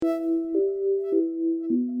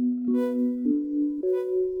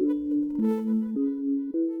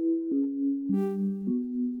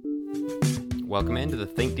Welcome into the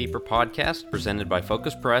Think Deeper podcast presented by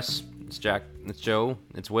Focus Press. It's Jack, it's Joe,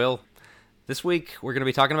 it's Will. This week we're going to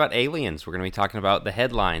be talking about aliens. We're going to be talking about the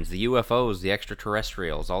headlines, the UFOs, the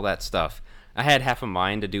extraterrestrials, all that stuff. I had half a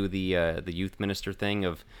mind to do the youth minister thing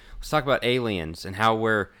of let's talk about aliens and how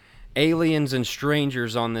we're aliens and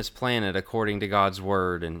strangers on this planet according to God's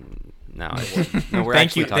word. And no, we're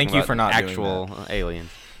thank you about for not actual doing that. aliens.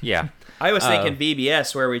 Yeah. I was thinking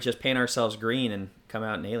VBS, where we just paint ourselves green and come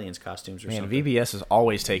out in aliens costumes or something. VBS is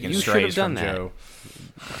always taking strays from Joe.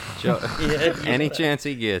 Any chance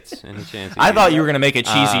he gets. I thought you were going to make a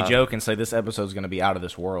cheesy joke and say this episode's going to be out of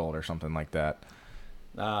this world or something like that.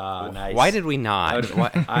 Nice. Why did we not?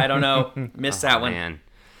 I don't know. Missed that one. Man.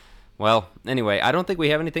 Well, anyway, I don't think we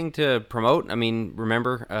have anything to promote. I mean,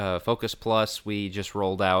 remember, Focus Plus, we just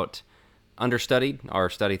rolled out Understudied, our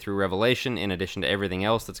study through Revelation, in addition to everything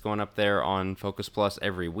else that's going up there on Focus Plus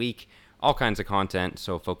every week. All kinds of content,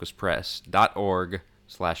 so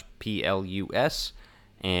focuspress.org/PLUS,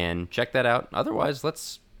 and check that out. Otherwise,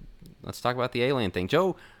 let's talk about the alien thing.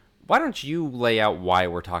 Joe, why don't you lay out why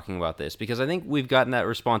we're talking about this? Because I think we've gotten that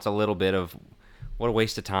response a little bit of, what a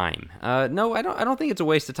waste of time. No, I don't think it's a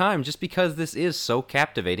waste of time, just because this is so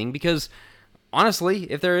captivating, because honestly,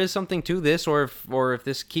 if there is something to this, or if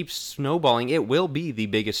this keeps snowballing, it will be the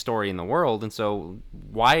biggest story in the world. And so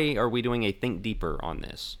why are we doing a Think Deeper on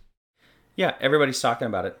this? Yeah, everybody's talking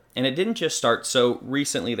about it. And it didn't just start. So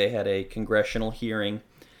recently they had a congressional hearing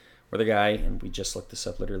where the guy, and we just looked this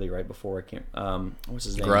up literally right before I came. What's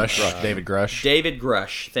his name? David Grush. David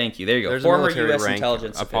Grush. Thank you. There you go. There's Former a military U.S. rank.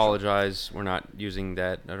 intelligence official. Apologize. We're not using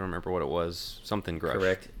that. I don't remember what it was. Something Grush.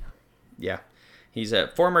 Correct. Yeah. He's a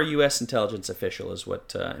former U.S. intelligence official is what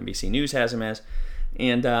NBC News has him as.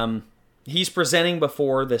 And he's presenting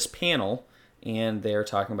before this panel, and they're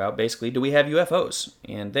talking about, basically, do we have UFOs?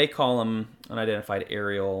 And they call them unidentified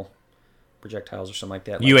aerial projectiles or something like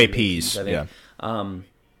that. UAPs, I think.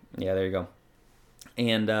 Yeah, there you go.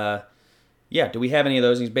 And, do we have any of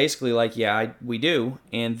those? And he's basically like, we do.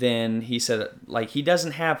 And then he said, he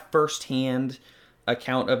doesn't have firsthand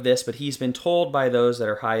account of this, but he's been told by those that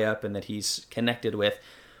are high up and that he's connected with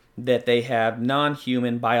that they have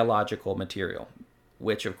non-human biological material,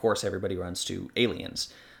 which, of course, everybody runs to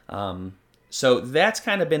aliens. So that's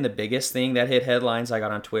kind of been the biggest thing that hit headlines. I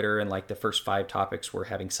got on Twitter, and the first 5 topics were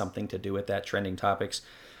having something to do with that. Trending topics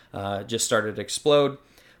just started to explode.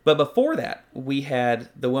 But before that, we had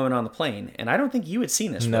the woman on the plane, and I don't think you had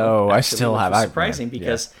seen this. No, actually, I still have. Which was surprising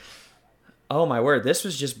because, oh my word, this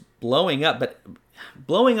was just blowing up. But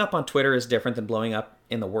blowing up on Twitter is different than blowing up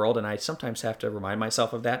in the world, and I sometimes have to remind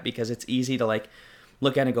myself of that because it's easy to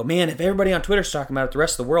look at it and go, man, if everybody on Twitter's talking about it, the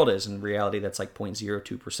rest of the world is. In reality, that's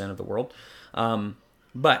 0.02% of the world.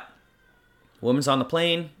 But woman's on the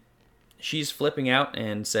plane, she's flipping out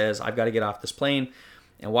and says, I've got to get off this plane,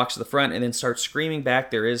 and walks to the front and then starts screaming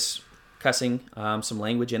back. There is cussing, some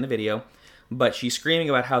language in the video, but she's screaming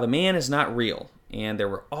about how the man is not real. And there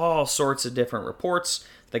were all sorts of different reports.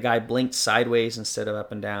 The guy blinked sideways instead of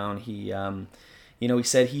up and down. He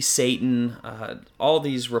said he's Satan, all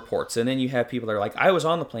these reports. And then you have people that are like, I was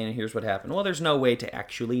on the plane and here's what happened. Well, there's no way to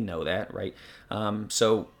actually know that, right?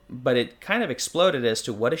 But it kind of exploded as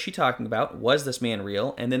to what is she talking about? Was this man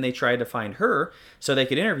real? And then they tried to find her so they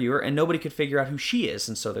could interview her, and nobody could figure out who she is.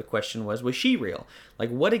 And so the question was she real?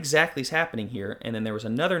 What exactly is happening here? And then there was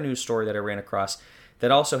another news story that I ran across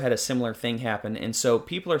that also had a similar thing happen. And so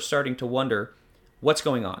people are starting to wonder, what's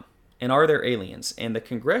going on? And are there aliens? And the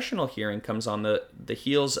congressional hearing comes on the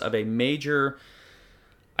heels of a major,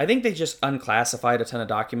 I think they just unclassified a ton of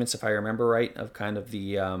documents, if I remember right, of kind of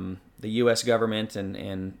the U.S. government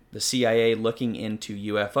and the CIA looking into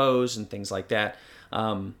UFOs and things like that.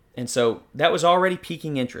 And so that was already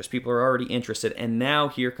piquing interest. People are already interested. And now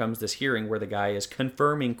here comes this hearing where the guy is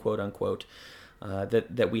confirming, quote unquote,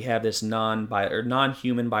 that we have this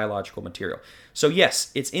non-human biological material. So yes,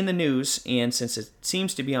 it's in the news, and since it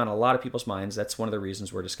seems to be on a lot of people's minds, that's one of the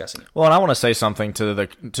reasons we're discussing it. Well, and I want to say something to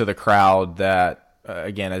the crowd that,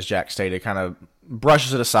 again, as Jack stated, kind of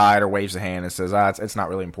brushes it aside or waves a hand and says, it's not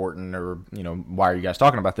really important, or, why are you guys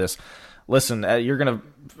talking about this? Listen, you're going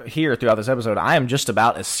to hear throughout this episode, I am just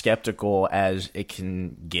about as skeptical as it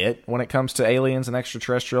can get when it comes to aliens and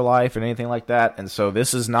extraterrestrial life and anything like that. And so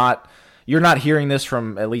this is not... You're not hearing this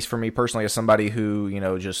from, at least for me personally, as somebody who,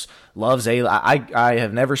 just loves alien. I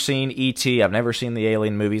have never seen E.T. I've never seen the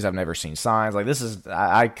Alien movies. I've never seen Signs.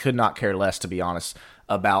 I could not care less, to be honest,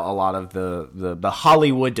 about a lot of the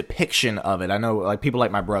Hollywood depiction of it. I know people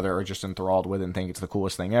like my brother are just enthralled with it and think it's the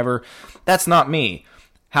coolest thing ever. That's not me.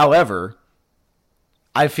 However,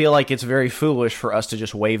 I feel like it's very foolish for us to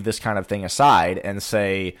just wave this kind of thing aside and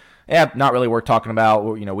say, not really worth talking about.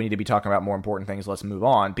 We need to be talking about more important things. Let's move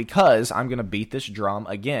on, because I'm going to beat this drum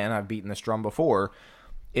again. I've beaten this drum before.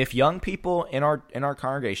 If young people in our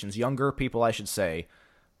congregations, younger people, I should say,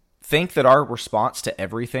 think that our response to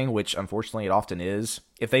everything, which unfortunately it often is,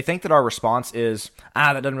 if they think that our response is,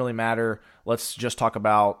 that doesn't really matter, let's just talk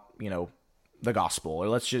about, the gospel, or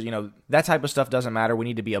let's just, that type of stuff doesn't matter, we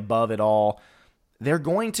need to be above it all, they're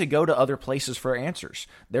going to go to other places for answers.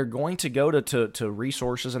 They're going to go to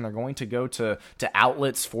resources, and they're going to go to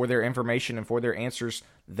outlets for their information and for their answers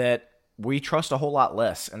that we trust a whole lot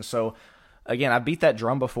less. And so, again, I beat that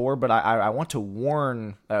drum before, but I want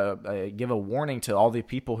to give a warning to all the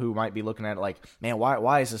people who might be looking at it like, man, why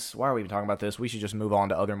are we even talking about this? We should just move on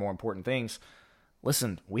to other more important things.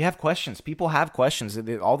 Listen, we have questions. People have questions.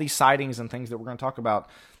 All these sightings and things that we're going to talk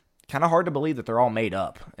about, kind of hard to believe that they're all made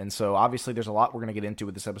up. And so obviously there's a lot we're going to get into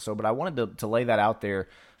with this episode, but I wanted to lay that out there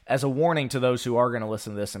as a warning to those who are going to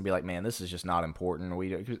listen to this and be like, man, this is just not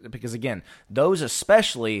important. Because again, those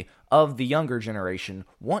especially of the younger generation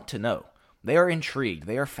want to know. They are intrigued.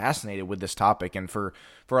 They are fascinated with this topic. And for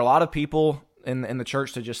a lot of people in the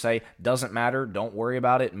church to just say, doesn't matter, don't worry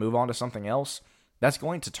about it, move on to something else, that's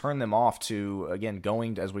going to turn them off to, again,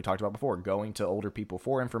 going, as we talked about before, going to older people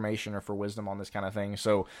for information or for wisdom on this kind of thing.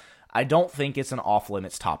 So I don't think it's an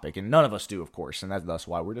off-limits topic, and none of us do, of course, and that's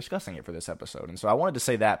why we're discussing it for this episode. And so I wanted to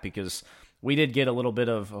say that because we did get a little bit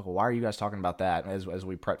of, why are you guys talking about that, as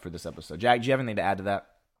we prep for this episode. Jack, do you have anything to add to that?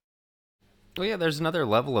 Well, yeah, there's another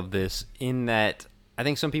level of this in that I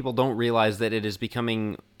think some people don't realize that it is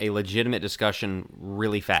becoming a legitimate discussion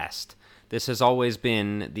really fast. This has always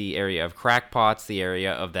been the area of crackpots, the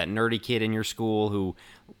area of that nerdy kid in your school who,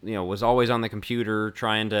 was always on the computer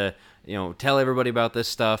trying to, tell everybody about this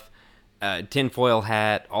stuff, tinfoil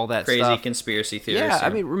hat, all that crazy stuff. Conspiracy theories. Yeah, I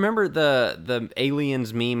mean, remember the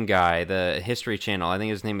Aliens meme guy, the History Channel? I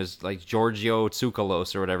think his name is like Giorgio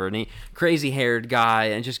Tsoukalos or whatever, and he crazy-haired guy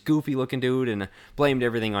and just goofy-looking dude, and blamed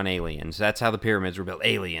everything on aliens. That's how the pyramids were built.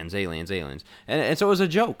 Aliens. And so it was a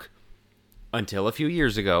joke. Until a few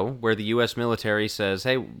years ago, where the U.S. military says,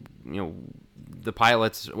 hey, the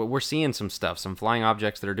pilots, we're seeing some stuff, some flying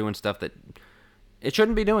objects that are doing stuff that it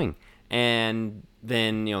shouldn't be doing. And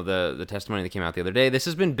then, the testimony that came out the other day, this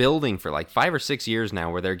has been building for like 5 or 6 years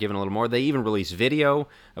now, where they're giving a little more. They even released video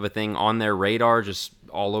of a thing on their radar, just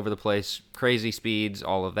all over the place, crazy speeds,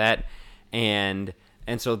 all of that. And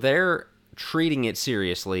so they're treating it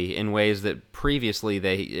seriously in ways that previously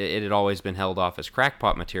it had always been held off as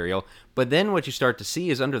crackpot material. But then what you start to see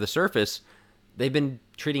is under the surface, they've been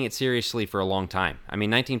treating it seriously for a long time. I mean,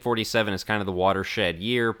 1947 is kind of the watershed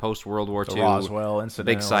year, post-World War II. Roswell incident.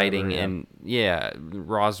 Big sighting, whatever, yeah. and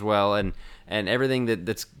Roswell, and everything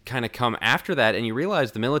that's kind of come after that. And you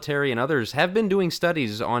realize the military and others have been doing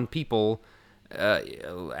studies on people,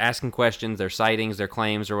 asking questions, their sightings, their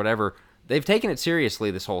claims, or whatever. They've taken it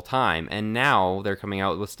seriously this whole time, and now they're coming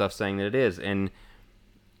out with stuff saying that it is. And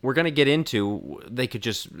we're going to get into,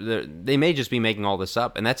 they may just be making all this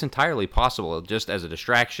up, and that's entirely possible, just as a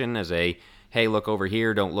distraction, as a, hey, look over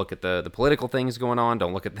here, don't look at the political things going on,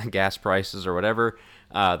 don't look at the gas prices or whatever,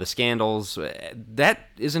 the scandals. That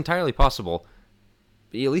is entirely possible.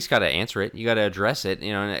 You at least got to answer it. You got to address it.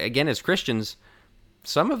 And again, as Christians,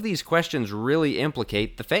 some of these questions really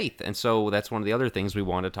implicate the faith. And so that's one of the other things we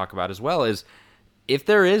want to talk about as well, is if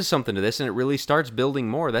there is something to this and it really starts building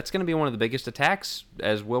more, that's going to be one of the biggest attacks,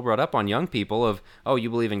 as Will brought up, on young people of, oh, you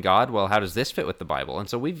believe in God? Well, how does this fit with the Bible? And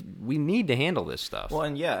so we need to handle this stuff. Well,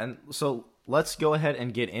 and so let's go ahead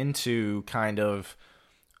and get into kind of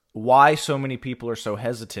why so many people are so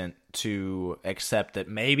hesitant to accept that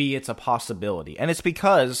maybe it's a possibility. And it's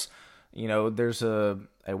because, there's a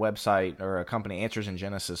website or a company, Answers in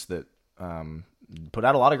Genesis, that put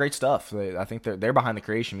out a lot of great stuff. I think they're behind the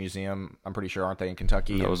Creation Museum, I'm pretty sure, aren't they, in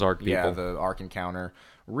Kentucky? Those Ark people. Yeah, the Ark Encounter.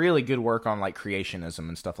 Really good work on like creationism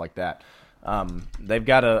and stuff like that. They've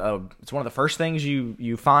got it's one of the first things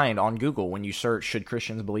you find on Google when you search "should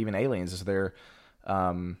Christians believe in aliens?" is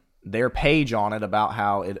their page on it about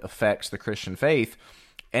how it affects the Christian faith.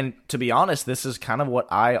 And to be honest, this is kind of what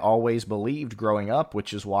I always believed growing up,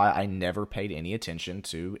 which is why I never paid any attention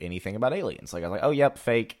to anything about aliens. Like, I was like, oh, yep,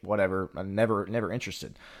 fake, whatever. I'm never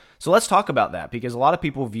interested. So let's talk about that, because a lot of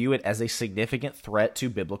people view it as a significant threat to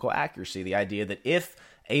biblical accuracy. The idea that if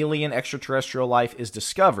alien extraterrestrial life is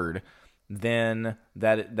discovered, then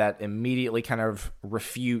that immediately kind of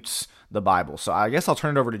refutes the Bible. So I guess I'll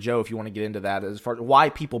turn it over to Joe if you want to get into that, as far as why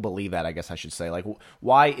people believe that, I guess I should say. Like,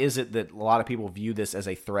 why is it that a lot of people view this as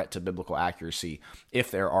a threat to biblical accuracy if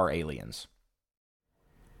there are aliens?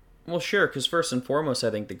 Well, sure, because first and foremost,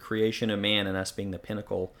 I think the creation of man and us being the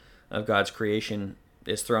pinnacle of God's creation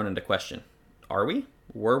is thrown into question. Are we?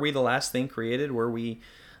 Were we the last thing created? Were we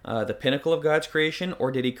the pinnacle of God's creation?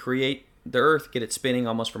 Or did he create the earth, get it spinning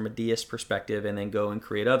almost from a deist perspective, and then go and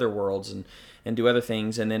create other worlds and do other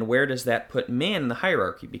things? And then where does that put man in the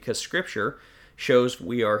hierarchy? Because Scripture shows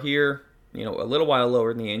we are here, a little while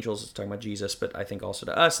lower than the angels. It's talking about Jesus, but I think also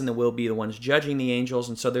to us, and then we'll be the ones judging the angels.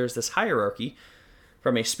 And so there's this hierarchy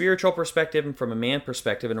from a spiritual perspective and from a man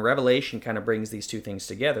perspective, and Revelation kind of brings these two things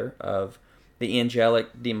together of the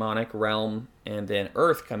angelic, demonic realm, and then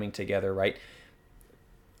earth coming together, right?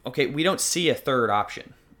 Okay, we don't see a third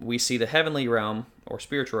option. We see the heavenly realm or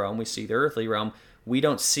spiritual realm. We see the earthly realm. We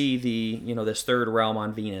don't see this third realm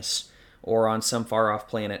on Venus or on some far-off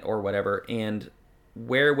planet or whatever. And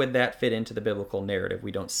where would that fit into the biblical narrative?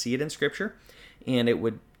 We don't see it in Scripture, and it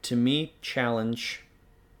would, to me, challenge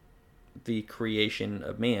the creation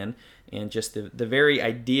of man and just the very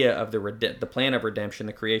idea of the plan of redemption,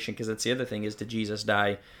 the creation. Because that's the other thing, is, did Jesus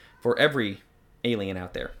die for every alien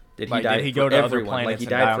out there? Did he die did he for go to everyone? other planets? Like, he and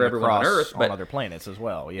died die for on everyone the on cross Earth, but on other planets as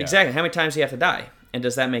well. Yeah, exactly. How many times do you have to die? And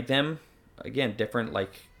does that make them, again, different?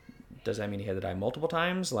 Like, does that mean he had to die multiple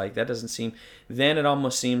times? Like, that doesn't seem. Then it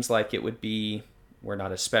almost seems like it would be, we're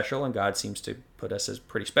not as special, and God seems to put us as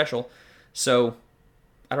pretty special. So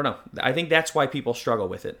I don't know. I think that's why people struggle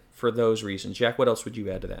with it, for those reasons. Jack, what else would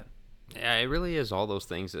you add to that? Yeah, it really is all those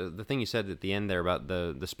things. The thing you said at the end there about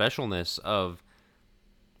the specialness of,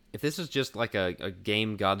 if this is just like a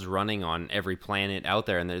game God's running on every planet out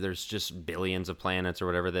there, and there's just billions of planets or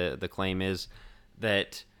whatever the claim is,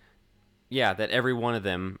 that every one of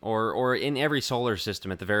them, or in every solar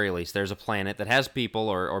system at the very least, there's a planet that has people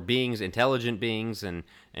or beings, intelligent beings, and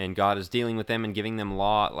God is dealing with them and giving them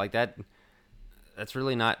law like that. That's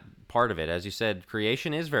really not part of it. As you said,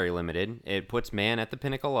 creation is very limited. It puts man at the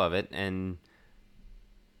pinnacle of it, and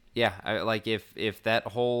if that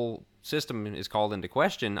whole system is called into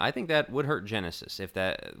question, I think that would hurt Genesis if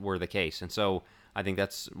that were the case. And so I think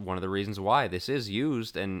that's one of the reasons why this is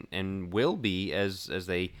used and will be, as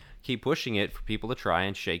they keep pushing it, for people to try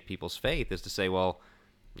and shake people's faith, is to say, well,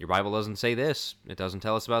 your Bible doesn't say this. It doesn't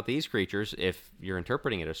tell us about these creatures if you're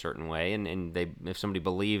interpreting it a certain way, and if somebody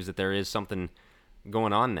believes that there is something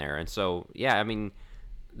going on there. And so,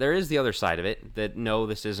 there is the other side of it, that no,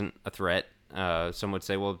 this isn't a threat. Some would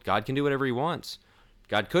say, well, God can do whatever he wants.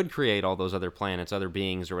 God could create all those other planets, other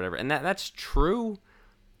beings, or whatever. And that's true,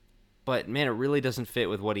 but man, it really doesn't fit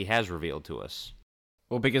with what he has revealed to us.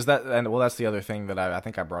 Well, because that's the other thing that I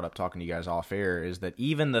think I brought up talking to you guys off air, is that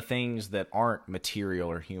even the things that aren't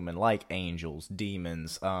material or human, like angels,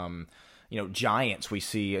 demons, giants, we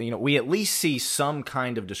see, we at least see some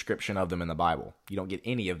kind of description of them in the Bible. You don't get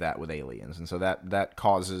any of that with aliens. And so that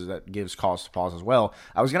gives cause to pause as well.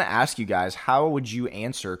 I was going to ask you guys, how would you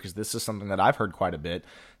answer, because this is something that I've heard quite a bit,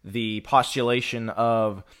 the postulation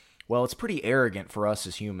of, well, it's pretty arrogant for us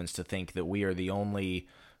as humans to think that we are the only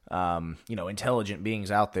intelligent beings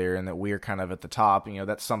out there, and that we're kind of at the top.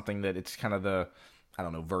 That's something that it's kind of the,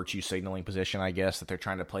 virtue signaling position, I guess, that they're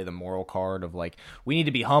trying to play the moral card of, like, we need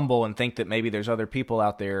to be humble and think that maybe there's other people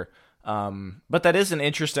out there. But that is an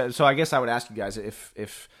interesting. So I guess I would ask you guys,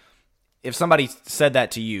 if somebody said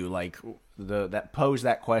that to you, like that posed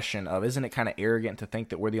that question of, isn't it kind of arrogant to think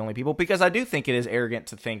that we're the only people? Because I do think it is arrogant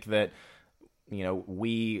to think that,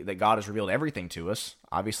 that God has revealed everything to us.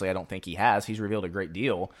 Obviously, I don't think he has. He's revealed a great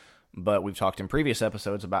deal. But we've talked in previous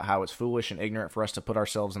episodes about how it's foolish and ignorant for us to put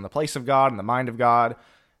ourselves in the place of God and the mind of God.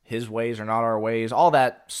 His ways are not our ways, all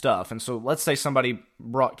that stuff. And so let's say somebody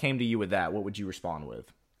came to you with that. What would you respond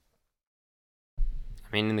with?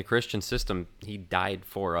 In the Christian system, he died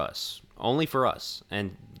for us, only for us.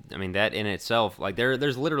 And that in itself, like,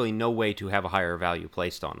 there's literally no way to have a higher value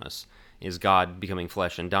placed on us, is God becoming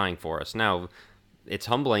flesh and dying for us. Now, it's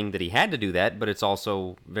humbling that he had to do that, but it's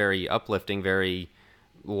also very uplifting, very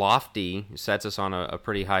lofty, sets us on a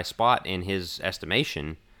pretty high spot in his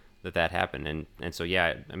estimation that happened. And so,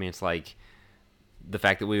 it's like the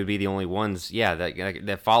fact that we would be the only ones,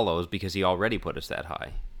 that follows because he already put us that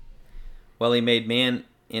high. Well, he made man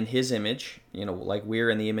in his image, like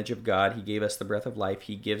we're in the image of God. He gave us the breath of life.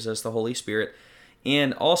 He gives us the Holy Spirit.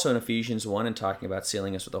 And also in Ephesians 1, and talking about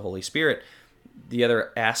sealing us with the Holy Spirit, the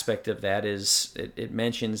other aspect of that is it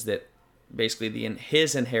mentions that basically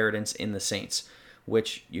his inheritance in the saints,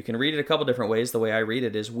 which you can read it a couple different ways. The way I read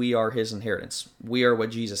it is, we are his inheritance. We are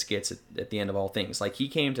what Jesus gets at the end of all things. Like, he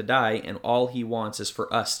came to die, and all he wants is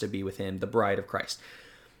for us to be with him, the bride of Christ.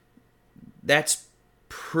 That's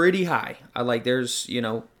pretty high. There's,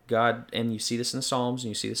 God, and you see this in the Psalms, and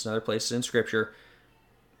you see this in other places in Scripture.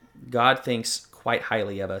 God thinks quite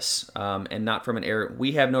highly of us, and not from an arrogant.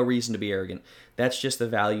 We have no reason to be arrogant. That's just the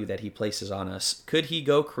value that he places on us. Could he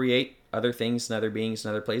go create other things and other beings and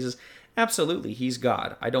other places? Absolutely, he's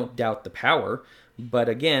God. I don't doubt the power, but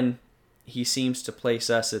again, he seems to place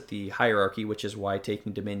us at the hierarchy, which is why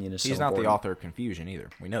taking dominion is so important. He's not the author of confusion either.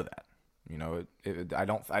 We know that. You know, I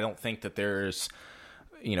don't think that there's,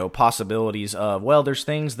 you know, possibilities of, well, there's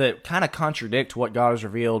things that kind of contradict what God has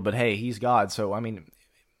revealed, but hey, he's God. So, I mean,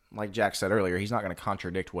 like Jack said earlier, he's not going to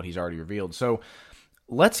contradict what he's already revealed. So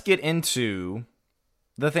let's get into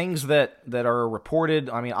the things that are reported.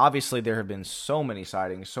 I mean, obviously there have been so many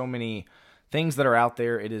sightings, so many things that are out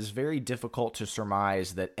there. It is very difficult to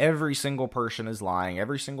surmise that every single person is lying.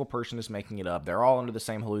 Every single person is making it up. They're all under the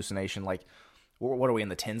same hallucination. Like, what are we in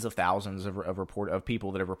the tens of thousands of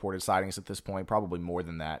people that have reported sightings at this point? Probably more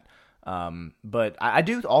than that. But I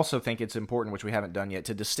do also think it's important, which we haven't done yet,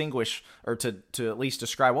 to distinguish or to at least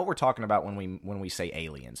describe what we're talking about when we say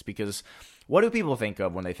aliens. Because what do people think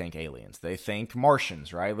of when they think aliens? They think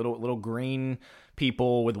Martians, right? Little green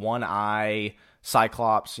people with one eye,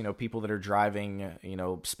 Cyclops, you know, people that are driving, you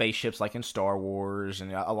know, spaceships like in Star Wars,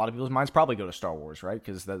 and a lot of people's minds probably go to Star Wars, right?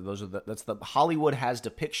 Because that's the Hollywood has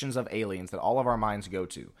depictions of aliens that all of our minds go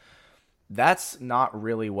to. That's not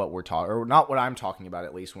really what we're talking, or not what I'm talking about,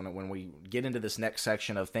 at least when we get into this next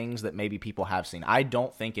section of things that maybe people have seen. I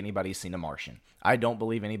don't think anybody's seen a Martian. I don't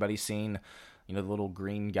believe anybody's seen, you know, the little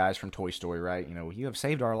green guys from Toy Story, right? You know, you have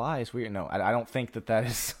saved our lives. I don't think that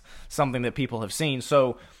is something that people have seen.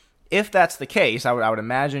 So if that's the case, I would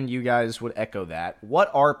imagine you guys would echo that. What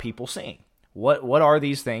are people seeing? What are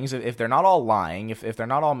these things? If they're not all lying, if they're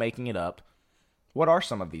not all making it up, what are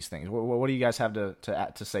some of these things? What do you guys have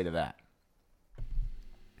to say to that?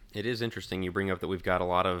 It is interesting you bring up that we've got a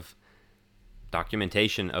lot of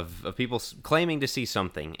documentation of people claiming to see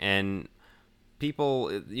something, and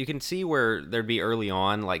people, you can see where there'd be early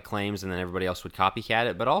on like claims and then everybody else would copycat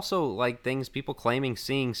it, but also like people claiming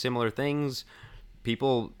seeing similar things,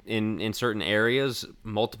 people in certain areas,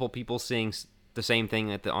 multiple people seeing the same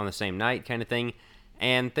thing on the same night kind of thing,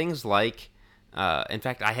 and things like, in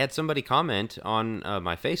fact, I had somebody comment on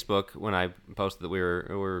my Facebook when I posted that we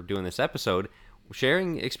were doing this episode,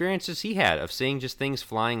 sharing experiences he had of seeing just things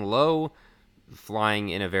flying low, flying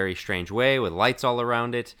in a very strange way with lights all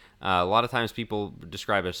around it. A lot of times people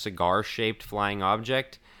describe a cigar-shaped flying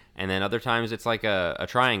object, and then other times it's like a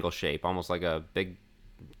triangle shape, almost like a big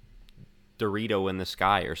Dorito in the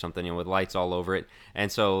sky or something, you know, with lights all over it.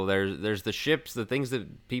 And so there's the ships, the things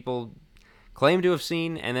that people claim to have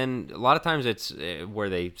seen, and then a lot of times it's where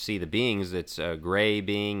they see the beings. It's a gray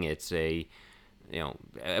being. It's a, you know,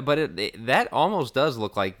 but that almost does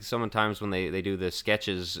look like sometimes when they do the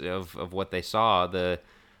sketches of what they saw,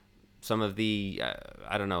 some of the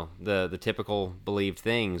I don't know, the typical believed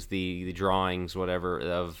things, the drawings, whatever,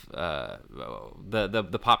 of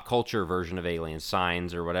the pop culture version of aliens,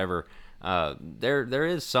 signs or whatever. There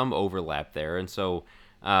is some overlap there, and so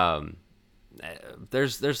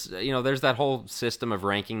there's that whole system of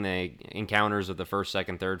ranking the encounters of the first,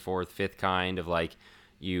 second, third, fourth, fifth kind of, like,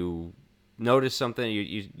 you notice something,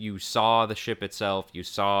 you saw the ship itself, you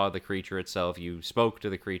saw the creature itself, you spoke to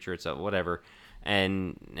the creature itself, whatever,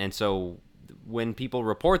 and so when people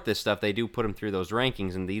report this stuff, they do put them through those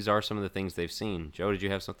rankings, and these are some of the things they've seen. Joe, did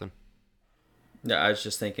you have something? Yeah, I was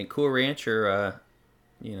just thinking, Cool Ranch or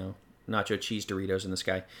nacho cheese Doritos in the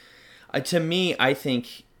sky. To me, I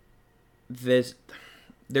think there's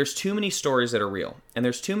too many stories that are real, and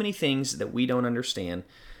there's too many things that we don't understand.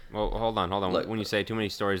 Well, hold on. Look, when you say too many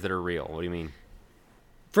stories that are real, what do you mean?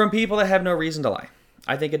 From people that have no reason to lie.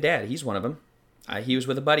 I think of Dad. He's one of them. He was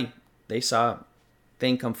with a buddy. They saw a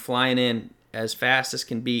thing come flying in as fast as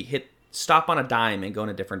can be, stop on a dime and go in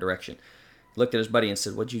a different direction. Looked at his buddy and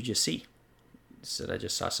said, "What'd you just see?" He said, "I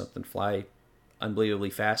just saw something fly unbelievably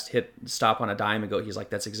fast, stop on a dime and go." He's like,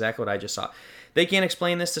 "That's exactly what I just saw." They can't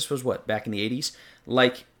explain this. This was what, back in the 80s?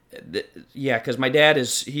 Like, yeah, because my dad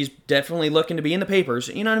he's definitely looking to be in the papers.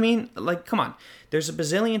 You know what I mean? Like, come on. There's a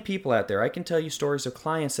bazillion people out there. I can tell you stories of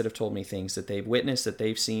clients that have told me things that they've witnessed, that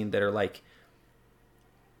they've seen, that are like,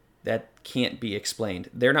 that can't be explained.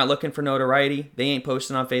 They're not looking for notoriety. They ain't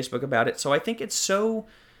posting on Facebook about it. So I think it's so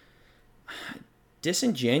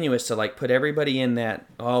disingenuous to like put everybody in that,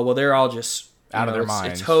 oh, well, they're all just out of their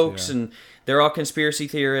minds. It's hoax, yeah. And they're all conspiracy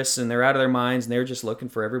theorists, and they're out of their minds, and they're just looking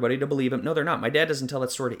for everybody to believe them. No, they're not. My dad doesn't tell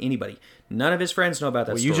that story to anybody. None of his friends know about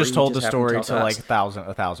that story. Well, you just told the story to like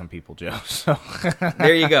a thousand people, Joe. So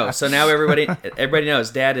there you go. So now everybody knows.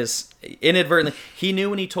 Dad is inadvertently. He knew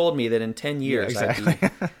when he told me that in 10 years, yeah, exactly.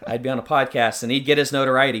 I'd be on a podcast and he'd get his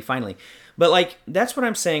notoriety finally. But like, that's what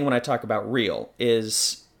I'm saying when I talk about real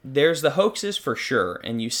is there's the hoaxes for sure,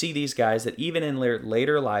 and you see these guys that even in their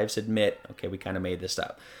later lives admit, okay, we kind of made this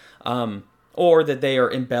up, or that they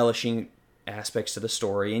are embellishing aspects to the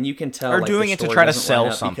story, and you can tell, or like, doing the it to story try to doesn't line sell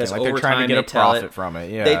up something, because like they're over trying to time get a they tell profit from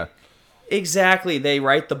it. Yeah. Exactly. They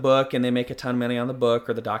write the book and they make a ton of money on the book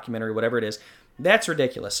or the documentary, whatever it is. That's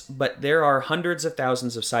ridiculous. But there are hundreds of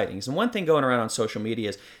thousands of sightings. And one thing going around on social media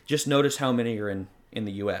is just notice how many are in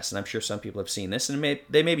the U.S. And I'm sure some people have seen this, and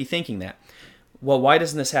they may be thinking that, well, why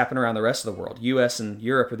doesn't this happen around the rest of the world? U.S. and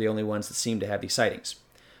Europe are the only ones that seem to have these sightings.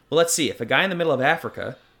 Well, let's see. If a guy in the middle of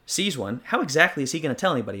Africa sees one, how exactly is he going to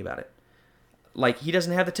tell anybody about it? Like, he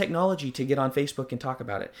doesn't have the technology to get on Facebook and talk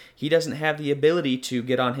about it. He doesn't have the ability to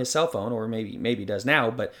get on his cell phone, or maybe does now,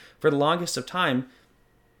 but for the longest of time,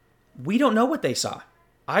 we don't know what they saw.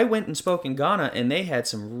 I went and spoke in Ghana, and they had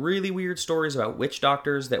some really weird stories about witch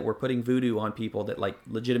doctors that were putting voodoo on people that, like,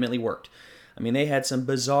 legitimately worked. I mean, they had some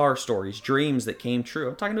bizarre stories, dreams that came true.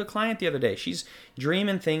 I'm talking to a client the other day. She's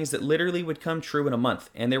dreaming things that literally would come true in a month,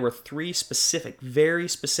 and there were 3 specific, very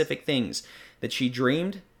specific things that she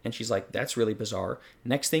dreamed. And she's like, that's really bizarre.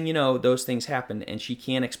 Next thing you know, those things happen, and she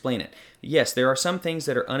can't explain it. Yes, there are some things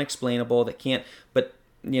that are unexplainable that can't, but,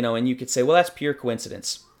 and you could say, well, that's pure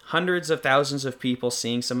coincidence. Hundreds of thousands of people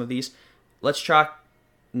seeing some of these. Let's chalk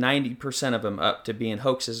 90% of them up to being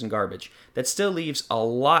hoaxes and garbage. That still leaves a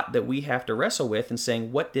lot that we have to wrestle with and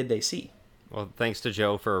saying, what did they see? Well, thanks to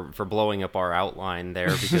Joe for blowing up our outline there,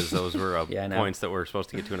 because those were points that we're supposed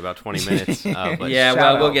to get to in about 20 minutes. But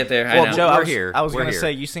we'll get there. Well, Joe, I was going to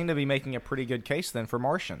say, you seem to be making a pretty good case then for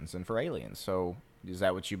Martians and for aliens. So is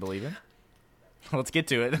that what you believe in? Let's get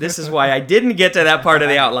to it. This is why I didn't get to that part of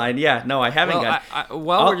the outline. Yeah, no, I haven't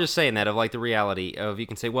we're just saying that, of like the reality of, you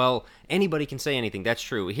can say, well, anybody can say anything. That's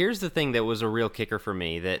true. Here's the thing that was a real kicker for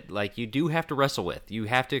me that, like, you do have to wrestle with. You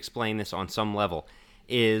have to explain this on some level.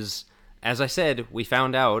 Is, as I said, we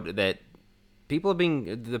found out that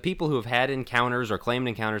the people who have had encounters or claimed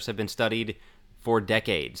encounters have been studied for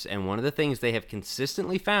decades. And one of the things they have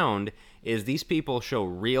consistently found is these people show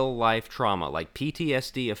real life trauma, like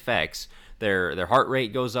PTSD effects. Their heart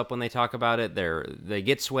rate goes up when they talk about it. They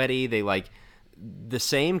get sweaty. They, like, the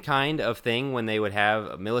same kind of thing when they would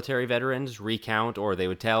have military veterans recount, or they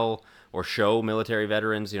would tell or show military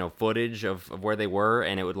veterans, footage of where they were,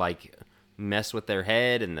 and it would, like, mess with their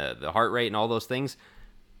head and the heart rate and all those things.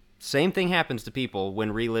 Same thing happens to people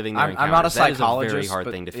when reliving their encounters. I'm not a psychologist, that is a very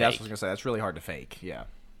hard thing to fake. Yeah, I was going to say, that's really hard to fake, yeah.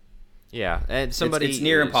 Yeah, and it's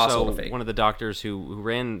near impossible to fake. One of the doctors who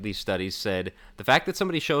ran these studies said, the fact that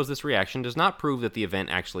somebody shows this reaction does not prove that the event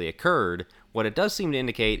actually occurred. What it does seem to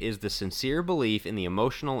indicate is the sincere belief in the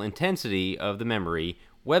emotional intensity of the memory,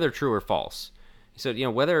 whether true or false. He said,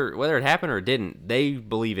 whether it happened or it didn't, they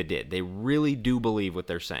believe it did. They really do believe what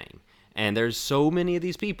they're saying. And there's so many of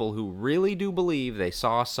these people who really do believe they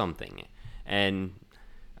saw something. And,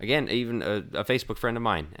 again, even a Facebook friend of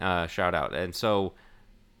mine, shout out. And so,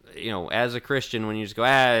 as a Christian, when you just go,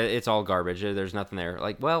 it's all garbage, there's nothing there.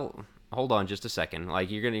 Like, well, hold on just a second.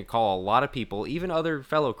 Like, you're going to call a lot of people, even other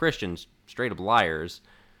fellow Christians, straight up liars.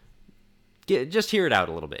 Just hear it out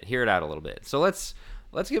a little bit. So let's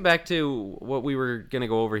get back to what we were going to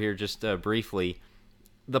go over here just briefly.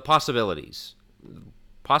 The possibilities.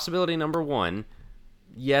 Possibility number 1,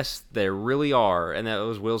 yes, there really are, and that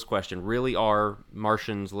was Will's question, really are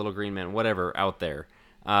Martians, little green men, whatever, out there.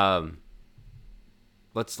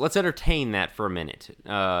 Let's entertain that for a minute.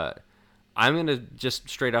 I'm going to just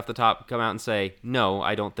straight off the top come out and say, no,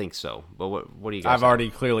 I don't think so. But what do you guys I've think?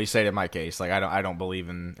 already clearly stated my case. Like, I don't believe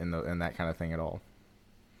in that kind of thing at all.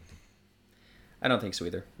 I don't think so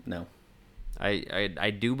either, no.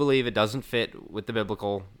 I do believe it doesn't fit with the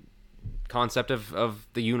biblical concept of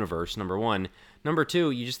the universe, number 1. Number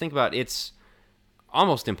 2, you just think about it's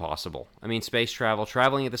almost impossible. I mean, space travel,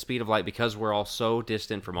 traveling at the speed of light, because we're all so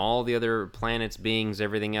distant from all the other planets, beings,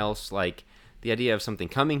 everything else. Like, the idea of something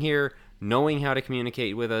coming here, knowing how to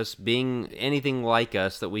communicate with us, being anything like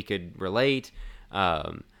us that we could relate.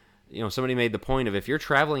 Somebody made the point of, if you're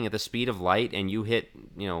traveling at the speed of light and you hit,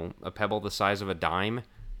 a pebble the size of a dime,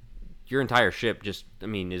 your entire ship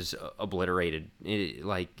is obliterated.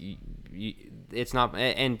 It's not,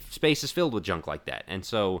 and space is filled with junk like that. And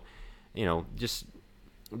so, just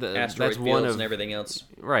asteroid fields and everything else.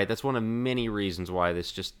 Right, that's one of many reasons why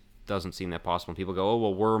this just doesn't seem that possible. People go, oh,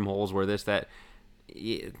 well, wormholes, where this, that.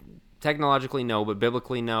 Technologically, no, but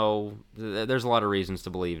biblically, no. There's a lot of reasons to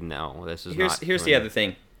believe no. This is not. Here's the other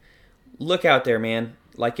thing. Look out there, man.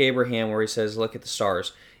 Like Abraham, where he says, look at the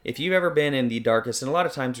stars. If you've ever been in the darkest, and a lot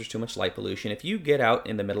of times there's too much light pollution, if you get out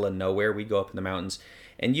in the middle of nowhere, we go up in the mountains,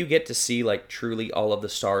 and you get to see like truly all of the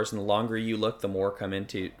stars, and the longer you look, the more come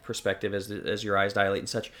into perspective as your eyes dilate and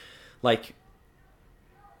such. Like,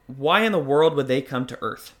 why in the world would they come to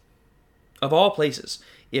Earth? Of all places.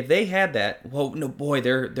 If they had that, well, no, boy,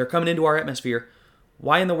 they're coming into our atmosphere.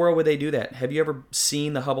 Why in the world would they do that? Have you ever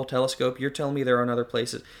seen the Hubble telescope? You're telling me they're on other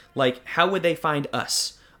places. Like, how would they find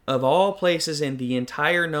us? Of all places in the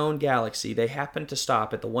entire known galaxy, they happen to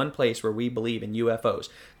stop at the one place where we believe in UFOs.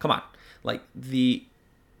 Come on. Like,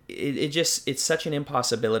 it's such an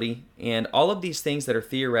impossibility. And all of these things that are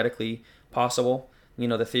theoretically possible,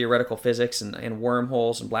 the theoretical physics and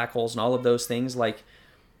wormholes and black holes and all of those things, like,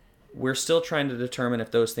 we're still trying to determine if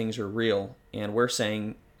those things are real. And we're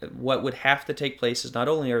saying what would have to take place is not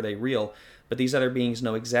only are they real, but these other beings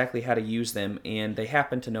know exactly how to use them, and they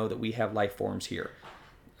happen to know that we have life forms here.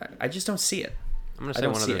 I just don't see it. I'm going to say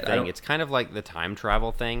one other thing. It's kind of like the time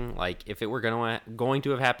travel thing. Like, if it were going to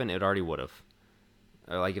have happened, it already would have.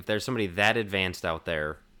 Like, if there's somebody that advanced out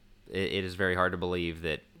there, it is very hard to believe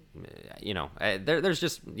that, there's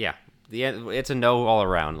just, it's a no all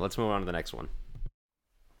around. Let's move on to the next one.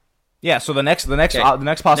 Yeah, so the next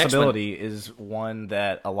possibility is one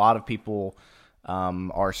that a lot of people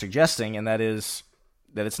are suggesting, and that is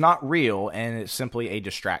that it's not real and it's simply a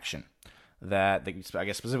distraction. That I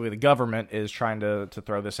guess specifically the government is trying to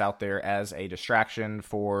throw this out there as a distraction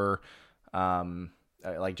for,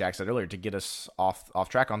 like Jack said earlier, to get us off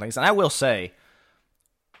track on things. And I will say,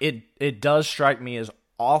 it does strike me as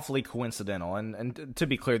awfully coincidental. And to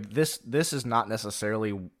be clear, this is not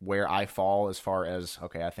necessarily where I fall as far as,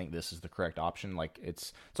 okay, I think this is the correct option. Like,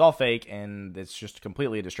 it's all fake and it's just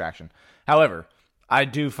completely a distraction. However, I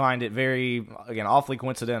do find it very, again, awfully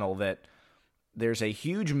coincidental that there's a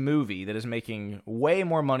huge movie that is making way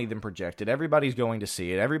more money than projected. Everybody's going to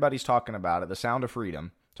see it. Everybody's talking about it. The Sound of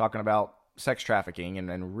Freedom, talking about sex trafficking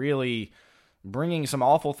and really bringing some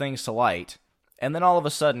awful things to light. And then all of a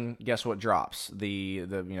sudden, guess what drops? The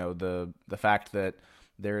fact that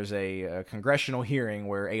there's a congressional hearing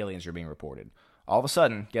where aliens are being reported. All of a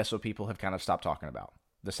sudden, guess what people have kind of stopped talking about?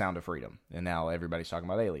 The Sound of Freedom. And now everybody's talking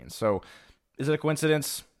about aliens. So is it a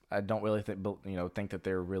coincidence? I don't really think that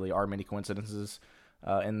there really are many coincidences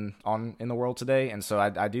in the world today, and so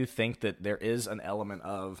I do think that there is an element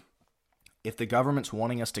of, if the government's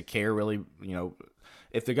wanting us to care really,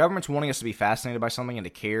 if the government's wanting us to be fascinated by something and to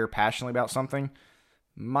care passionately about something,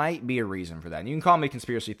 might be a reason for that. And you can call me a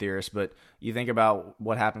conspiracy theorist, but you think about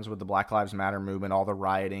what happens with the Black Lives Matter movement, all the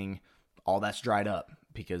rioting, all that's dried up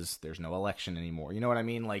because there's no election anymore. You know what I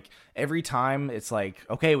mean? Like, every time it's like,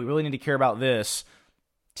 okay, we really need to care about this.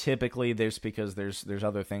 Typically, because there's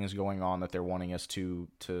other things going on that they're wanting us to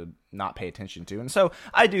not pay attention to. And so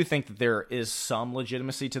I do think that there is some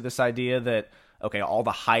legitimacy to this idea that, okay, all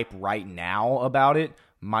the hype right now about it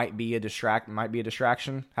might be a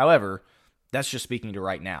distraction. However, that's just speaking to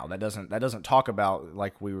right now. That doesn't talk about,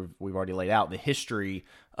 like we've already laid out, the history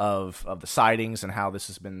of the sightings and how this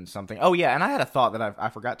has been something. Oh yeah, and I had a thought that I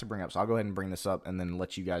forgot to bring up, so I'll go ahead and bring this up and then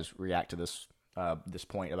let you guys react to this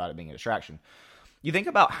point about it being a distraction. You think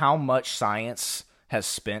about how much science has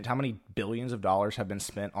spent, how many billions of dollars have been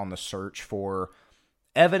spent on the search for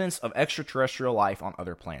evidence of extraterrestrial life on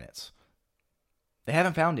other planets. They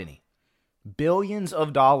haven't found any. Billions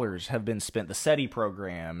of dollars have been spent, the SETI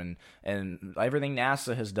program and everything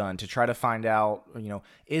NASA has done to try to find out,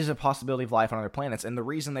 is a possibility of life on other planets. And the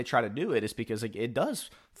reason they try to do it is because it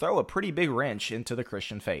does throw a pretty big wrench into the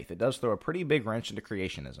Christian faith. It does throw a pretty big wrench into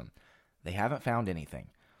creationism. They haven't found anything.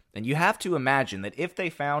 And you have to imagine that if they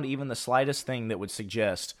found even the slightest thing that would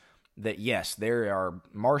suggest that, yes, there are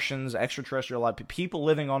Martians, extraterrestrial life, people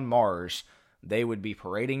living on Mars, they would be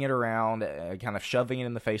parading it around, kind of shoving it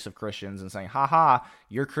in the face of Christians and saying, ha,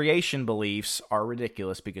 your creation beliefs are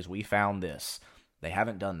ridiculous because we found this. They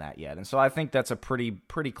haven't done that yet. And so I think that's a pretty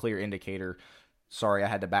clear indicator. Sorry, I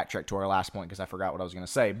had to backtrack to our last point because I forgot what I was going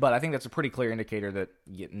to say. But I think that's a pretty clear indicator that,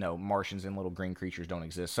 Martians and little green creatures don't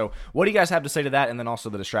exist. So what do you guys have to say to that? And then also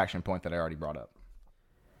the distraction point that I already brought up.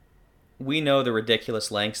 We know the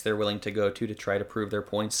ridiculous lengths they're willing to go to try to prove their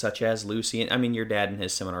points, such as Lucy. I mean, your dad in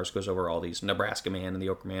his seminars goes over all these, Nebraska Man and the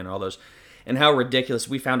Ochre Man and all those. And how ridiculous.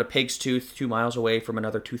 We found a pig's tooth 2 miles away from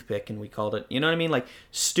another toothpick and we called it, you know what I mean? Like,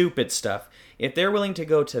 stupid stuff. If they're willing to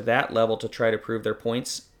go to that level to try to prove their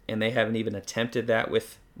points, and they haven't even attempted that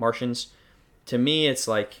with Martians, to me it's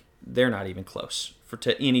like they're not even close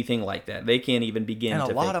to anything like that. They can't even begin to fake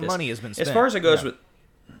this. And a lot of money has been spent. As far as it goes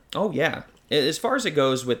as far as it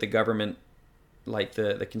goes with the government, like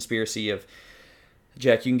the conspiracy of,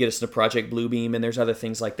 Jack, you can get us into Project Bluebeam and there's other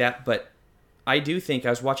things like that, but I do think I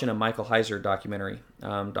was watching a Michael Heiser documentary.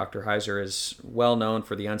 Dr. Heiser is well known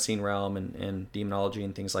for the unseen realm and demonology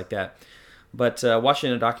and things like that. But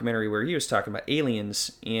watching a documentary where he was talking about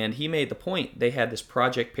aliens, and he made the point they had this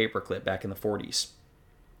Project Paperclip back in the 40s,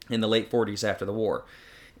 in the late 40s after the war.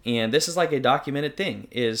 And this is like a documented thing,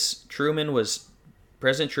 is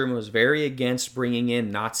President Truman was very against bringing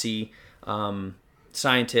in Nazi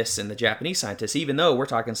scientists and the Japanese scientists, even though we're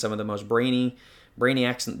talking some of the most biggest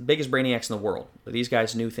brainiacs in the world. These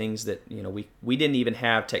guys knew things that, you know, we didn't even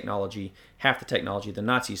have technology, half the technology the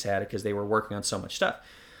Nazis had, because they were working on so much stuff.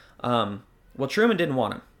 Well, Truman didn't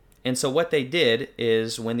want them. And so what they did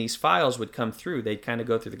is when these files would come through, they'd kind of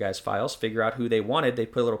go through the guy's files, figure out who they wanted.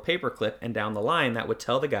 They'd put a little paperclip, and down the line, that would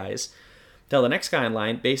tell the next guy in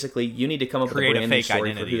line, basically, you need to come up with a brand new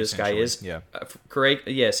story for who this guy is. Yeah. Correct?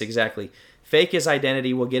 Yes, exactly. Fake his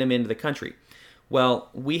identity, will get him into the country. Well,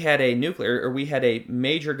 we had a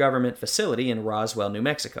major government facility in Roswell, New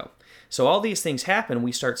Mexico. So all these things happen.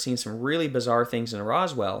 We start seeing some really bizarre things in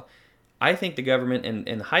Roswell. I think the government,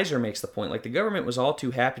 and Heiser makes the point, like the government was all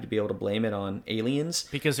too happy to be able to blame it on aliens.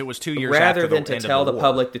 Because it was 2 years rather after than to tell the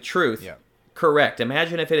public the truth. Yeah. Correct.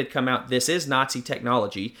 Imagine if it had come out, this is Nazi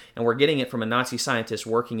technology, and we're getting it from a Nazi scientist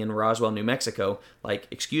working in Roswell, New Mexico. Like,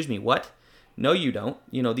 excuse me, what? No, you don't.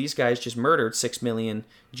 You know, these guys just murdered 6 million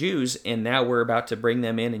Jews, and now we're about to bring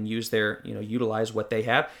them in and utilize what they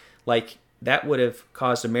have. Like, that would have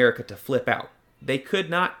caused America to flip out. They could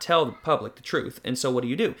not tell the public the truth. And so what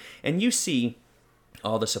do? And you see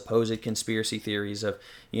all the supposed conspiracy theories of,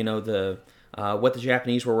 what the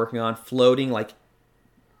Japanese were working on, floating like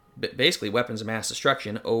basically weapons of mass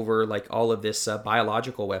destruction over like all of this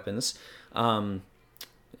biological weapons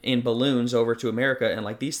in balloons over to America. And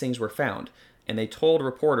like these things were found. And they told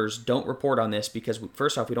reporters, don't report on this because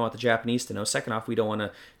first off, we don't want the Japanese to know. Second off, we don't want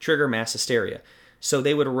to trigger mass hysteria. So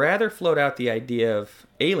they would rather float out the idea of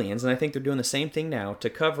aliens, and I think they're doing the same thing now,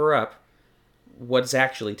 to cover up what's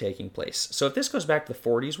actually taking place. So if this goes back to the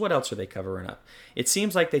 40s, what else are they covering up? It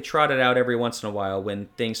seems like they trot it out every once in a while when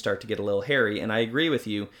things start to get a little hairy, and I agree with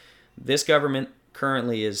you. This government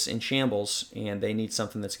currently is in shambles, and they need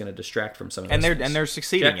something that's going to distract from some of those things. And they're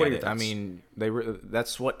succeeding Jack, at it. I mean,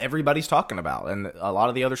 that's what everybody's talking about, and a lot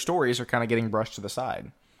of the other stories are kind of getting brushed to the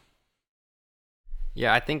side.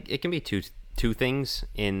 Yeah, I think it can be two things.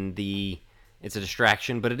 It's a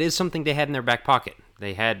distraction, but it is something they had in their back pocket.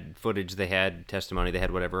 They had footage, they had testimony, they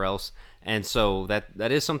had whatever else, and so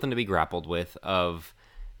that is something to be grappled with. Of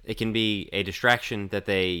it can be a distraction that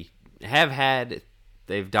they have had,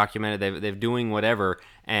 they've documented, they've doing whatever,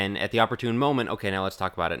 and at the opportune moment, okay, now let's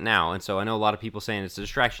talk about it now. And so I know a lot of people saying it's a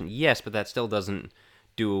distraction, yes, but that still doesn't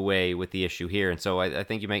do away with the issue here. And so I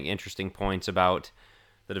think you make interesting points about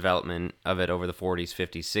the development of it over the 40s,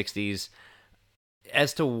 50s, 60s.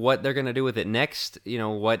 As to what they're going to do with it next,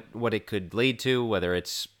 what it could lead to, whether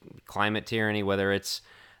it's climate tyranny, whether it's,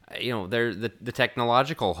 the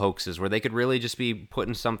technological hoaxes where they could really just be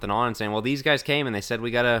putting something on and saying, well, these guys came and they said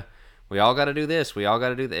we all got to do this, we all got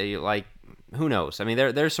to do that. Like, who knows? I mean,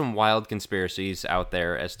 there's some wild conspiracies out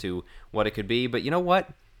there as to what it could be, but you know what?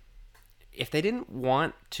 If they didn't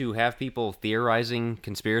want to have people theorizing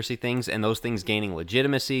conspiracy things and those things gaining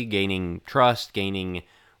legitimacy, gaining trust, gaining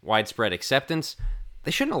widespread acceptance, they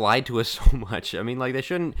shouldn't have lied to us so much. I mean, like, they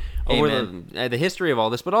shouldn't, over the history of all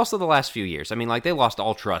this, but also the last few years. I mean, like, they lost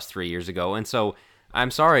all trust 3 years ago, and so I'm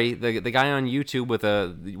sorry, the guy on YouTube with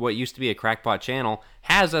what used to be a crackpot channel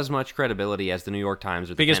has as much credibility as the New York Times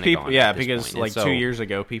or the Pentagon. Because like 2 years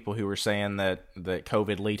ago, people who were saying that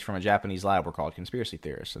COVID leaked from a Japanese lab were called conspiracy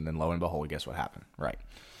theorists, and then lo and behold, guess what happened? Right.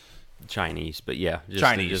 Chinese, but yeah,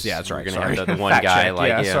 Chinese. Yeah, that's right. You're gonna have the one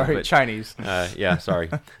guy check. Chinese. Yeah, sorry.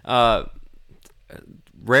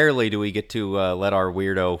 Rarely do we get to let our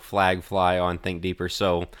weirdo flag fly on Think Deeper,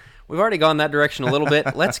 so we've already gone that direction a little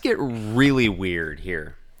bit. Let's get really weird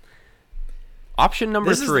here. Option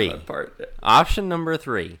number 3. Is the fun part. Option number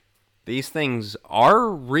 3. These things are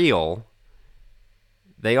real.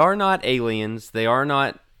 They are not aliens. They are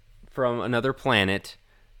not from another planet.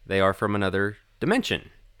 They are from another dimension.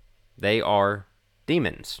 They are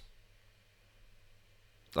demons.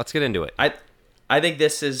 Let's get into it. I think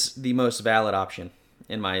this is the most valid option,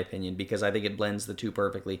 in my opinion, because I think it blends the two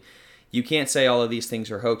perfectly. You can't say all of these things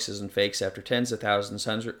are hoaxes and fakes after tens of thousands,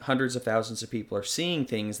 hundreds of thousands of people are seeing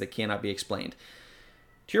things that cannot be explained.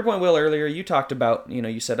 To your point, Will, earlier, you talked about,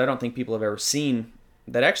 you said, I don't think people have ever seen.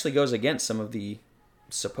 That actually goes against some of the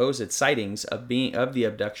supposed sightings of the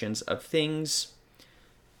abductions of things,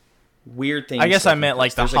 weird things. I guess I meant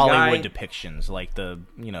like the Hollywood depictions, like the,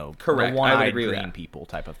 correct, the one-eyed green people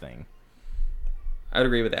type of thing. I would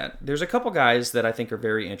agree with that. There's a couple guys that I think are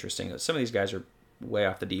very interesting. Some of these guys are way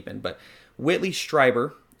off the deep end, but Whitley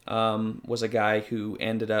Strieber was a guy who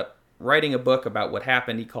ended up writing a book about what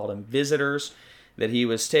happened. He called them visitors, that he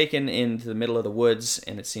was taken into the middle of the woods,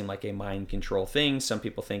 and it seemed like a mind control thing. Some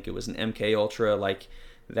people think it was an MK Ultra, like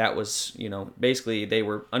that was, basically they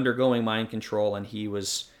were undergoing mind control, and he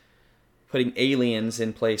was putting aliens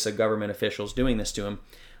in place of government officials doing this to him.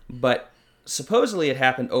 But supposedly it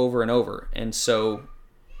happened over and over, and so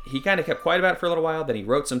he kind of kept quiet about it for a little while. Then he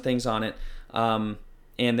wrote some things on it, and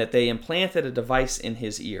that they implanted a device in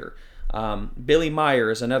his ear. Billy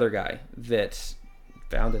Meyer is another guy that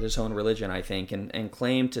founded his own religion, I think, and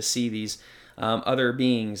claimed to see these other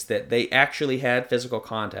beings, that they actually had physical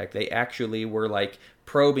contact. They actually were like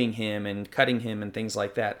probing him and cutting him and things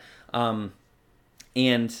like that.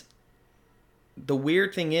 And the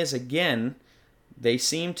weird thing is, again, they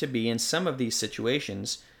seem to be, in some of these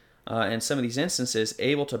situations, and some of these instances,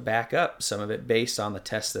 able to back up some of it based on the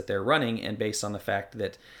tests that they're running, and based on the fact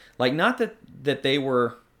that, like, not that they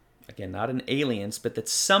were, again, not an aliens, but that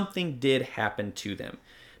something did happen to them.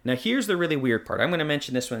 Now, here's the really weird part. I'm going to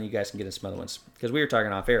mention this one, you guys can get into some other ones, because we were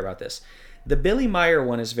talking off air about this. The Billy Meyer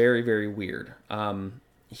one is very, very weird.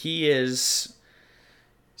 He is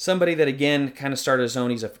somebody that, again, kind of started his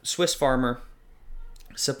own. He's a Swiss farmer.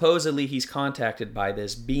 Supposedly, he's contacted by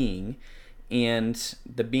this being, and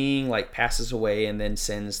the being like passes away and then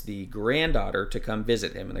sends the granddaughter to come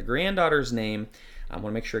visit him. And the granddaughter's name, I want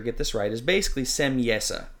to make sure I get this right, is basically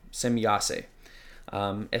Semjase, Semjase,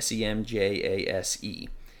 Semjase.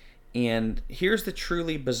 And here's the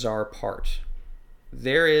truly bizarre part.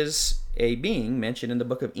 There is a being mentioned in the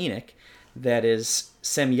book of Enoch that is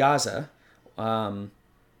Semjase,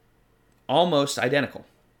 almost identical.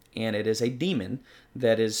 And it is a demon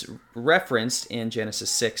that is referenced in Genesis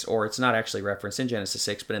 6, or it's not actually referenced in Genesis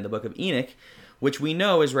 6, but in the book of Enoch, which we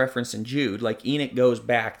know is referenced in Jude. Like, Enoch goes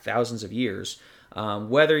back thousands of years.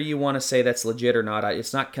 Whether you want to say that's legit or not,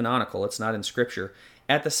 it's not canonical. It's not in Scripture.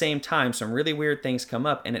 At the same time, some really weird things come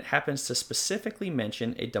up, and it happens to specifically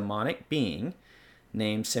mention a demonic being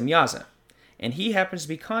named Semjase. And he happens to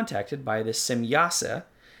be contacted by this Semjase,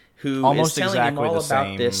 who almost is telling exactly him all the about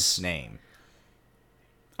same this name.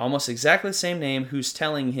 Almost exactly the same name, who's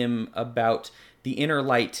telling him about the inner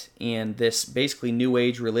light and this basically New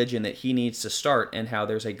Age religion that he needs to start, and how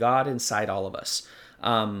there's a God inside all of us.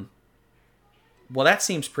 Well, that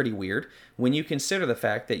seems pretty weird when you consider the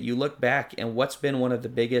fact that you look back and what's been one of the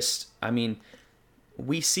biggest,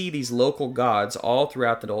 we see these local gods all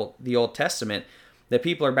throughout the Old Testament that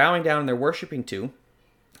people are bowing down and they're worshiping to.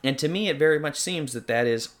 And to me, it very much seems that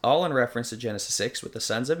is all in reference to Genesis 6 with the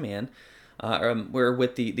sons of man, where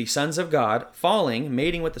with the sons of God falling,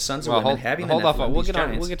 mating with the sons of women, having the Nephilim,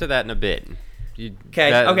 We'll get to that in a bit. Okay.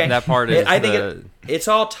 That part is. I think it's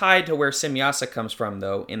all tied to where Semjase comes from,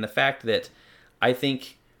 though, in the fact that I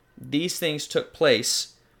think these things took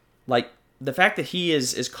place, like the fact that he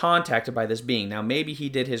is contacted by this being. Now, maybe he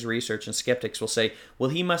did his research, and skeptics will say, well,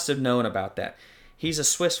 he must have known about that. He's a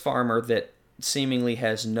Swiss farmer that seemingly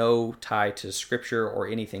has no tie to Scripture or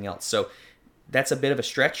anything else. So that's a bit of a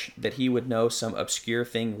stretch that he would know some obscure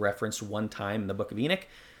thing referenced one time in the book of Enoch.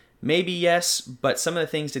 Maybe yes, but some of the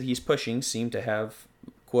things that he's pushing seem to have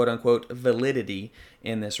quote-unquote validity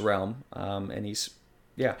in this realm. And he's,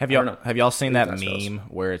 yeah. Have y'all seen that meme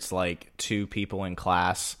where it's like two people in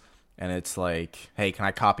class and it's like, hey, can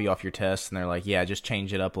I copy off your test? And they're like, yeah, just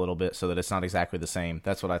change it up a little bit so that it's not exactly the same.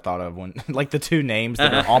 That's what I thought of when, like, the two names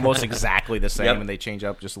that are almost exactly the same, and they change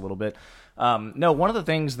up just a little bit. No, one of the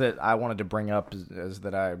things that I wanted to bring up is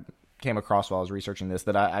that I came across while I was researching this,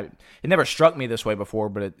 that it never struck me this way before,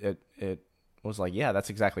 but it was like, yeah, that's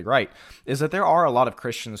exactly right, is that there are a lot of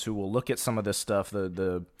Christians who will look at some of this stuff,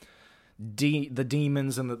 the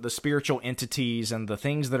demons and the spiritual entities and the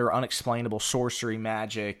things that are unexplainable, sorcery,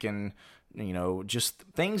 magic, and just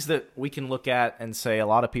things that we can look at and say, a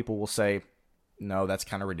lot of people will say, no, that's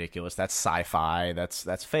kind of ridiculous, that's sci-fi,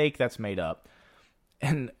 that's fake, that's made up.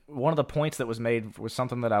 And one of the points that was made was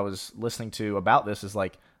something that I was listening to about this is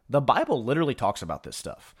like, the Bible literally talks about this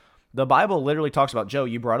stuff. The Bible literally talks about, Joe,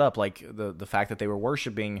 you brought up like the fact that they were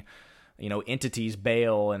worshiping, entities,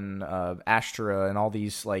 Baal and Ashtoreth and all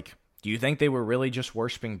these, like, do you think they were really just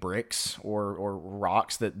worshiping bricks or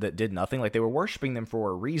rocks that did nothing? Like, they were worshiping them for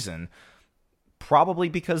a reason. Probably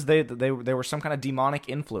because they were some kind of demonic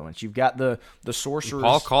influence. You've got the sorcerers.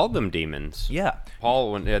 Paul called them demons. Yeah.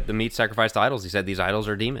 Paul, when at the meat sacrificed to idols, he said these idols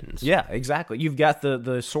are demons. Yeah, exactly. You've got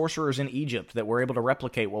the sorcerers in Egypt that were able to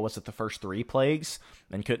replicate, what was it, the first 3 plagues,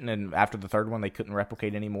 and after the third one they couldn't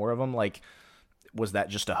replicate any more of them. Like, was that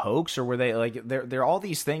just a hoax, or were they, like, there are all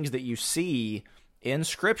these things that you see in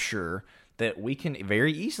Scripture that we can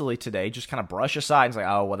very easily today just kind of brush aside and say,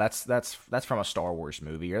 oh, well, that's from a Star Wars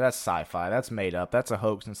movie, or that's sci-fi, that's made up, that's a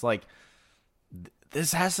hoax. And it's like,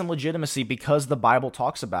 this has some legitimacy because the Bible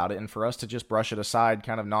talks about it, and for us to just brush it aside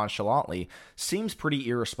kind of nonchalantly seems pretty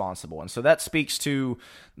irresponsible. And so that speaks to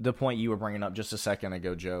the point you were bringing up just a second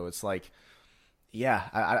ago, Joe. It's like, yeah,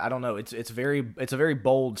 I don't know. It's a very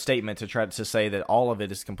bold statement to try to say that all of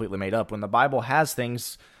it is completely made up when the Bible has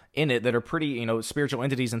things in it that are pretty, spiritual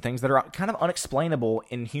entities and things that are kind of unexplainable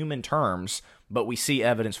in human terms, but we see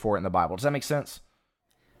evidence for it in the Bible. Does that make sense?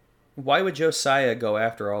 Why would Josiah go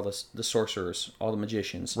after all the sorcerers, all the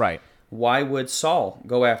magicians? Right. Why would Saul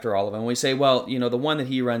go after all of them? We say, well, the one that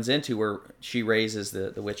he runs into where she raises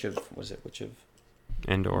the witch of, witch of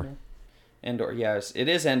Endor? Endor, yes. It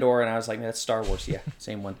is Endor, and I was like, that's Star Wars, yeah,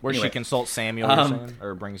 same one. Where anyway, she consults Samuel, you're saying?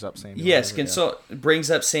 Or brings up Samuel. Yes, brings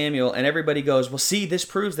up Samuel, and everybody goes, well, see, this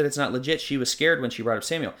proves that it's not legit. She was scared when she brought up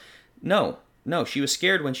Samuel. No, she was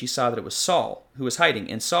scared when she saw that it was Saul who was hiding,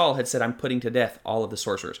 and Saul had said, I'm putting to death all of the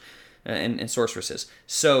sorcerers and sorceresses.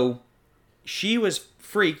 So she was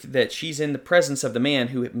freaked that she's in the presence of the man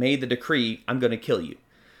who made the decree, I'm going to kill you,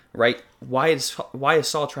 right? Why is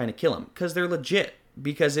Saul trying to kill him? Because they're legit.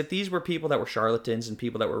 Because if these were people that were charlatans and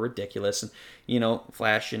people that were ridiculous and,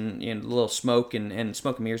 flash and little smoke and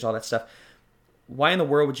smoke and mirrors, all that stuff, why in the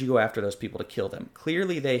world would you go after those people to kill them?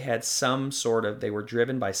 Clearly they had they were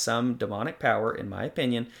driven by some demonic power, in my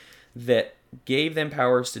opinion, that gave them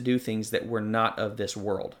powers to do things that were not of this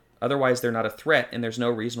world. Otherwise, they're not a threat, and there's no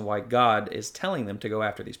reason why God is telling them to go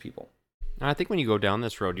after these people. I think when you go down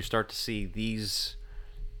this road, you start to see these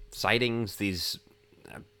sightings, these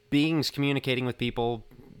beings communicating with people,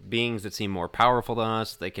 beings that seem more powerful than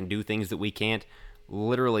us, they can do things that we can't.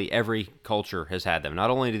 Literally every culture has had them.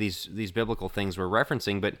 Not only do these biblical things we're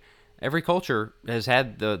referencing, but every culture has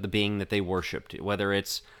had the being that they worshipped, whether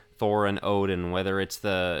it's Thor and Odin, whether it's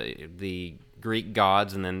the Greek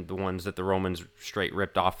gods, and then the ones that the Romans straight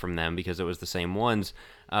ripped off from them because it was the same ones.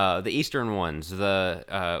 The Eastern ones,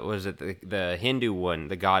 the Hindu one,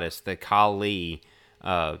 the goddess, the Kali,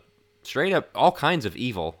 straight up all kinds of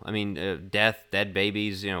evil. I mean, death, dead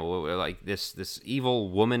babies, like this evil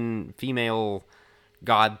woman, female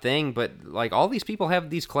god thing. But like all these people have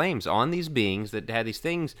these claims on these beings that had these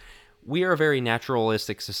things. We are a very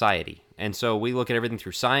naturalistic society. And so we look at everything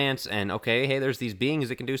through science and, okay, hey, there's these beings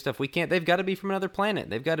that can do stuff we can't. They've got to be from another planet.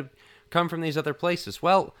 They've got to come from these other places.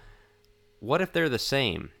 Well, what if they're the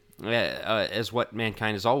same as what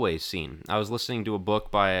mankind has always seen? I was listening to a book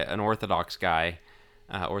by an Orthodox guy,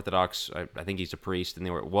 I think he's a priest,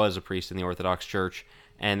 was a priest in the Orthodox Church,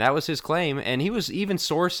 and that was his claim. And he was even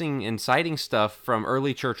sourcing and citing stuff from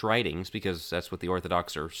early church writings, because that's what the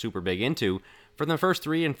Orthodox are super big into, from the first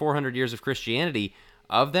 300 and 400 years of Christianity,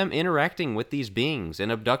 of them interacting with these beings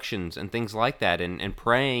and abductions and things like that, and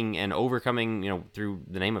praying and overcoming, through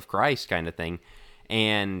the name of Christ kind of thing,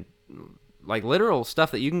 and like literal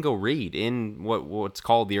stuff that you can go read in what's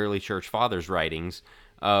called the early church fathers' writings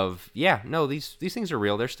of, these things are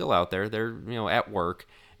real. They're still out there. They're, at work.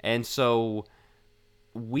 And so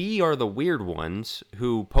we are the weird ones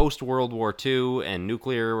who post World War II and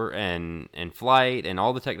nuclear and flight and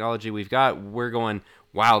all the technology we've got, we're going,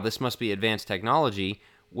 wow, this must be advanced technology,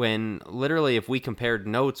 when literally if we compared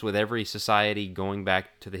notes with every society going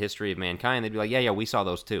back to the history of mankind, they'd be like, yeah, we saw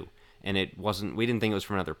those too. And we didn't think it was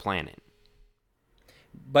from another planet.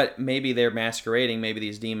 But maybe they're masquerading, maybe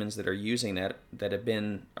these demons that are using that have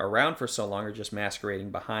been around for so long are just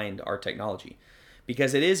masquerading behind our technology.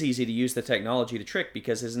 Because it is easy to use the technology to trick,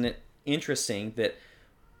 because isn't it interesting that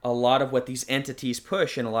a lot of what these entities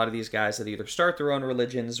push, and a lot of these guys that either start their own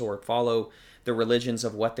religions or follow the religions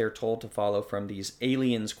of what they're told to follow from these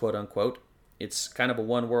aliens, quote unquote. It's kind of a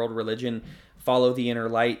one world religion. Follow the inner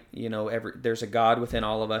light. There's a God within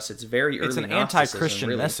all of us. It's very early. It's an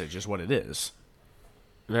anti-Christian message, is what it is.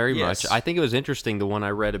 Very much. I think it was interesting, the one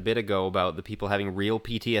I read a bit ago about the people having real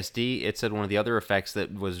PTSD. It said one of the other effects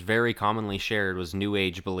that was very commonly shared was New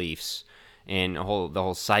Age beliefs and the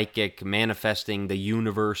whole psychic manifesting the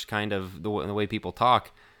universe kind of the way people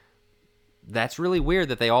talk. That's really weird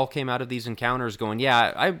that they all came out of these encounters going,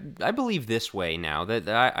 I believe this way now. That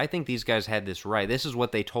I think these guys had this right. This is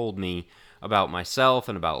what they told me about myself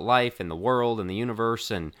and about life and the world and the universe.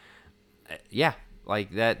 And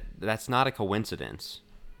like that's not a coincidence.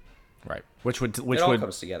 Right, which would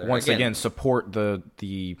comes together. Once again support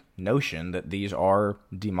the notion that these are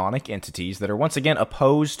demonic entities that are once again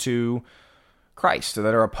opposed to Christ,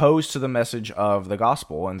 that are opposed to the message of the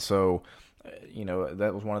gospel. And so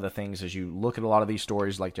that was one of the things as you look at a lot of these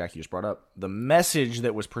stories, like Jackie just brought up, the message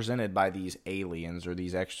that was presented by these aliens or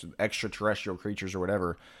these extraterrestrial creatures or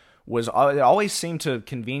whatever was it always seemed to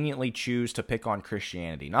conveniently choose to pick on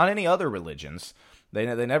Christianity, not any other religions. They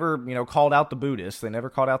never, called out the Buddhists. They never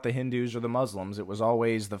called out the Hindus or the Muslims. It was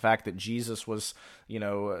always the fact that Jesus was,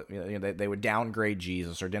 they would downgrade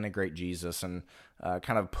Jesus or denigrate Jesus and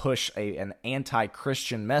kind of push an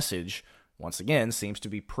anti-Christian message. Once again, seems to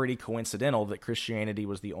be pretty coincidental that Christianity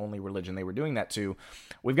was the only religion they were doing that to.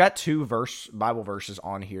 We've got two Bible verses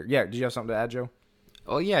on here. Yeah, did you have something to add, Joe?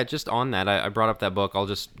 Oh, yeah, just on that, I brought up that book. I'll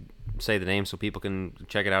just say the name so people can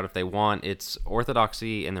check it out if they want. It's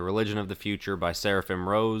Orthodoxy and the Religion of the Future by Seraphim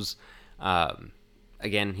Rose.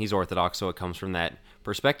 Again, he's Orthodox, so it comes from that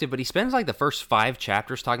perspective, but he spends like the first 5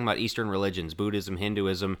 chapters talking about Eastern religions, Buddhism,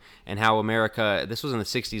 Hinduism, and how America, this was in the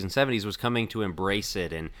 60s and 70s, was coming to embrace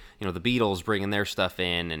it, and the Beatles bringing their stuff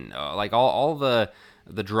in, and like all the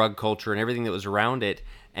drug culture and everything that was around it.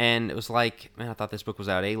 And it was like, man, I thought this book was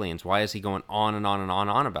about aliens. Why is he going on and on and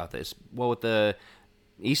on about this? Well, with the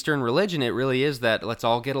Eastern religion, it really is that let's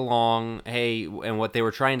all get along. Hey, and what they were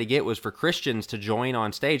trying to get was for Christians to join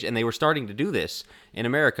on stage, and they were starting to do this in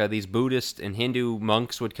America. These Buddhist and Hindu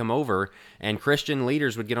monks would come over, and Christian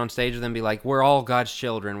leaders would get on stage with them and be like, we're all God's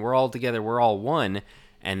children, we're all together, we're all one.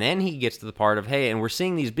 And then he gets to the part of, hey, and we're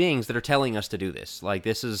seeing these beings that are telling us to do this. Like,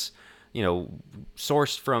 this is,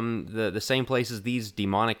 sourced from the same places these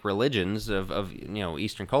demonic religions of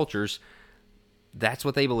Eastern cultures. That's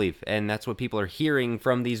what they believe, and that's what people are hearing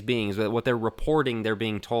from these beings, what they're reporting they're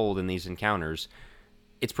being told in these encounters.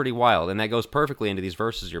 It's pretty wild, and that goes perfectly into these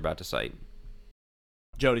verses you're about to cite.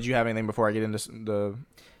 Joe, did you have anything before I get into the...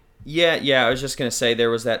 Yeah, I was just going to say there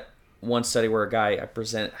was that one study where a guy I think it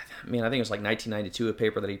was like 1992, a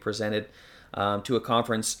paper that he presented to a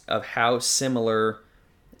conference of how similar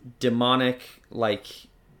demonic,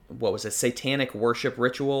 satanic worship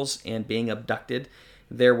rituals and being abducted.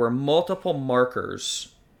 There were multiple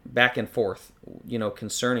markers back and forth,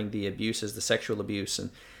 concerning the abuses, the sexual abuse and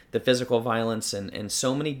the physical violence and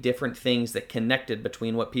so many different things that connected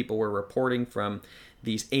between what people were reporting from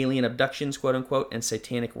these alien abductions, quote unquote, and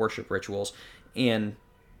satanic worship rituals. And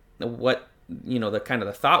what,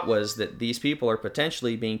 the thought was that these people are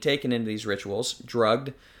potentially being taken into these rituals,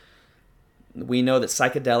 drugged. We know that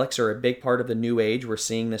psychedelics are a big part of the new age. We're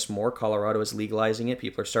seeing this more. Colorado is legalizing it.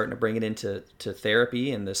 People are starting to bring it into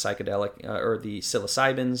therapy and the psychedelic or the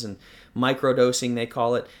psilocybins and microdosing, they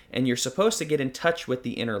call it. And you're supposed to get in touch with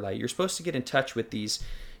the inner light. You're supposed to get in touch with these,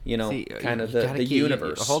 the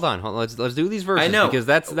universe. Hold on. Let's do these verses. I know. Because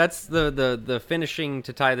that's the finishing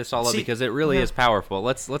to tie this all up, because it really is powerful.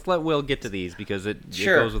 Let's let Will get to these because it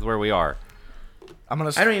goes with where we are. I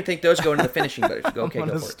don't even think those go into the finishing, but okay, go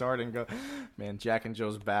for it. Start and go. Man, Jack and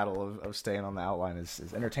Joe's battle of staying on the outline is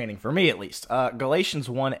entertaining for me, at least. Galatians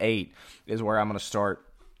 1:8 is where I'm going to start.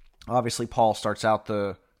 Obviously, Paul starts out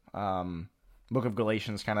the book of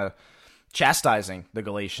Galatians kind of chastising the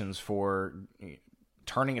Galatians for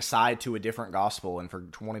turning aside to a different gospel and for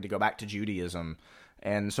wanting to go back to Judaism.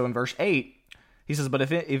 And so in verse 8, he says,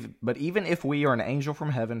 but even if we or an angel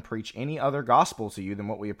from heaven preach any other gospel to you than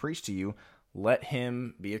what we have preached to you, let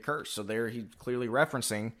him be accursed. So there he's clearly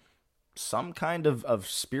referencing some kind of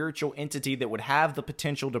spiritual entity that would have the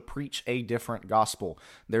potential to preach a different gospel.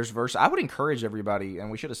 There's verse. I would encourage everybody,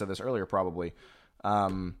 and we should have said this earlier probably,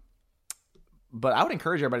 but I would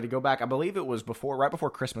encourage everybody to go back. I believe it was right before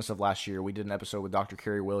Christmas of last year, we did an episode with Dr.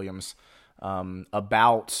 Kerry Williams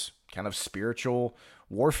about kind of spiritual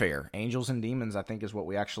warfare. Angels and demons, I think, is what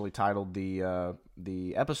we actually titled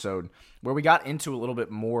the episode, where we got into a little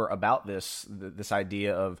bit more about this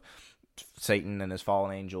idea of Satan and his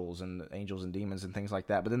fallen angels and angels and demons and things like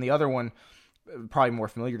that. But then the other one, probably more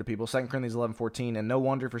familiar to people, 2 Corinthians 11:14, and no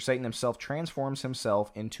wonder, for Satan himself transforms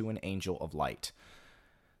himself into an angel of light.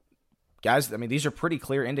 Guys, I mean, these are pretty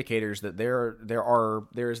clear indicators that there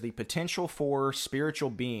is the potential for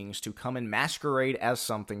spiritual beings to come and masquerade as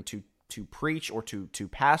something to preach or to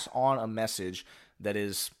pass on a message that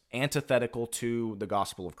is antithetical to the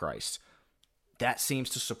gospel of Christ. That seems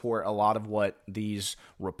to support a lot of what these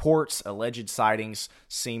reports, alleged sightings,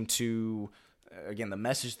 seem to, again, the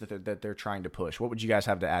message that they're trying to push. What would you guys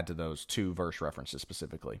have to add to those two verse references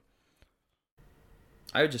specifically?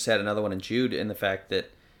 I would just add another one in Jude, in the fact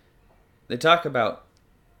that they talk about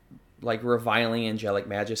reviling angelic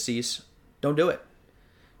majesties. Don't do it.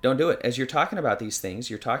 Don't do it. As you're talking about these things,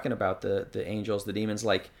 you're talking about the angels, the demons,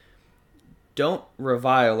 don't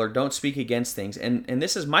revile or don't speak against things. And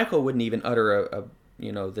this is, Michael wouldn't even utter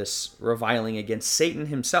this reviling against Satan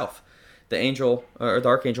himself, the angel or the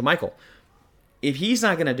archangel Michael. if he's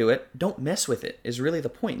not going to do it, don't mess with it, is really the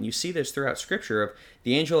point. And you see this throughout Scripture of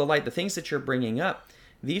the angel of light, the things that you're bringing up.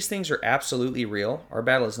 These things are absolutely real. Our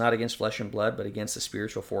battle is not against flesh and blood, but against the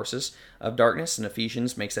spiritual forces of darkness, and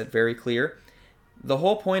Ephesians makes that very clear. The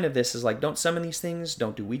whole point of this is like, don't summon these things,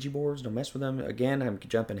 don't do Ouija boards, don't mess with them. Again, I'm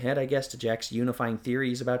jumping ahead, I guess, to Jack's unifying theory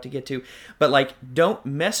he's about to get to. But like, don't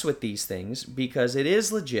mess with these things because it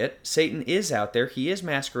is legit. Satan is out there. He is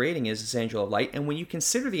masquerading as this angel of light. And when you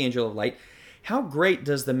consider the angel of light, how great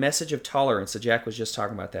does the message of tolerance that Jack was just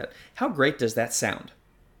talking about that, how great does that sound?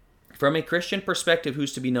 From a Christian perspective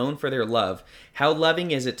who's to be known for their love, how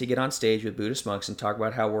loving is it to get on stage with Buddhist monks and talk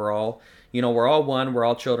about how we're all one, we're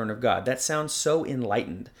all children of God? That sounds so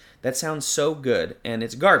enlightened. That sounds so good, and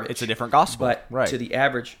it's garbage. It's a different gospel. But right. to the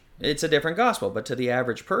average, it's a different gospel, but to the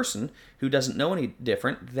average person who doesn't know any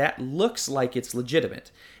different, that looks like it's legitimate.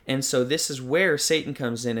 And so this is where Satan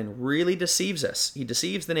comes in and really deceives us. He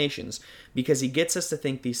deceives the nations because he gets us to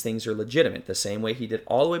think these things are legitimate, the same way he did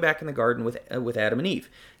all the way back in the garden with Adam and Eve,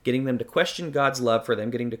 getting them to question God's love for them,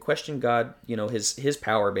 getting to question God, his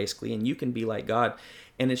power basically, and you can be like God.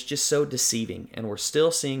 And it's just so deceiving. And we're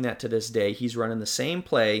still seeing that to this day. He's running the same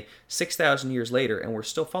play 6,000 years later, and we're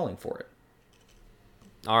still falling for it.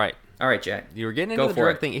 All right, Jack. You were getting into the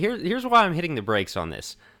drug thing. Here's why I'm hitting the brakes on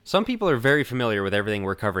this. Some people are very familiar with everything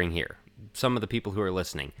we're covering here. Some of the people who are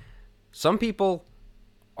listening. Some people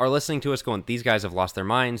are listening to us going, these guys have lost their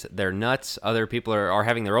minds. They're nuts. Other people are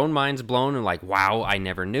having their own minds blown and like, wow, I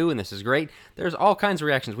never knew, and this is great. There's all kinds of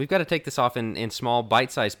reactions. We've got to take this off in small,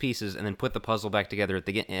 bite-sized pieces and then put the puzzle back together at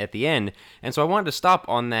the end. And so I wanted to stop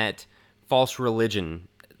on that false religion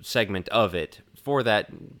segment of it for that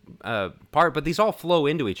part, but these all flow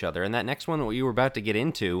into each other. And that next one, what you were about to get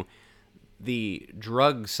into, the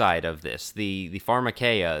drug side of this, the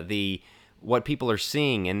pharmakeia, what people are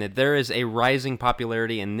seeing, and that there is a rising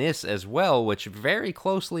popularity in this as well, which very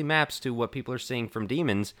closely maps to what people are seeing from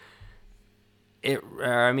demons.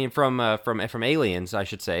 From aliens, I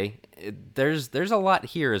should say. There's a lot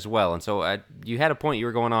here as well, and so you had a point you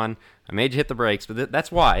were going on. I made you hit the brakes, but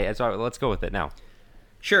that's why. So let's go with it now.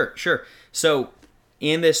 Sure. So,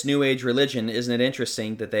 in this New Age religion, isn't it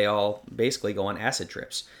interesting that they all basically go on acid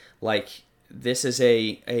trips? Like, this is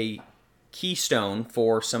a keystone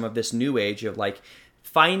for some of this New Age of, like,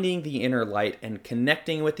 finding the inner light and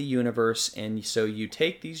connecting with the universe. And so you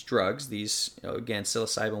take these drugs, again,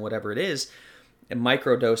 psilocybin, whatever it is, and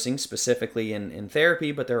microdosing, specifically in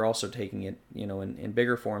therapy, but they're also taking it, in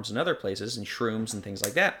bigger forms in other places, in shrooms and things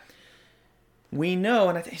like that. We know,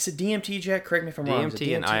 and I think it's a DMT, Jack, correct me if I'm wrong.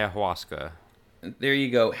 DMT and ayahuasca. There you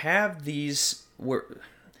go. Have these,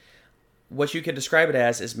 what you could describe it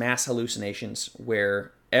as is mass hallucinations,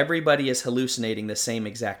 where everybody is hallucinating the same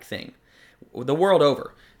exact thing, the world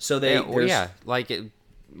over. So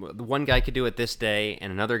one guy could do it this day,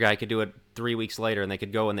 and another guy could do it 3 weeks later, and they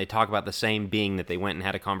could go and they talk about the same being that they went and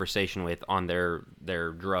had a conversation with on their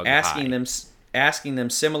drug high. Asking them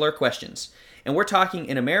similar questions. And we're talking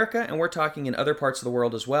in America, and we're talking in other parts of the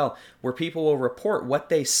world as well, where people will report what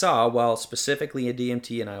they saw while specifically in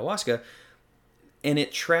DMT and ayahuasca, and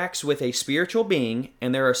it tracks with a spiritual being,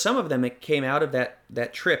 and there are some of them that came out of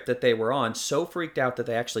that trip that they were on so freaked out that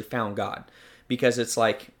they actually found God. Because it's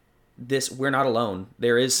like, we're not alone.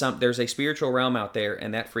 There's a spiritual realm out there,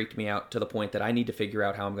 and that freaked me out to the point that I need to figure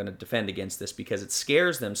out how I'm going to defend against this because it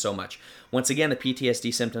scares them so much. Once again, the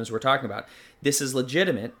PTSD symptoms we're talking about. This is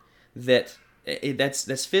legitimate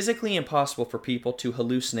that's physically impossible for people to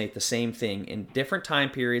hallucinate the same thing in different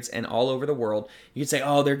time periods and all over the world. You could say,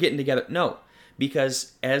 oh, they're getting together. No,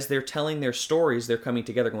 because as they're telling their stories, they're coming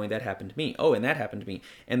together going, that happened to me. Oh, and that happened to me.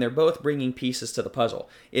 And they're both bringing pieces to the puzzle.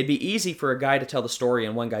 It'd be easy for a guy to tell the story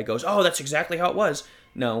and one guy goes, oh, that's exactly how it was.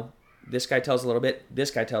 No, this guy tells a little bit,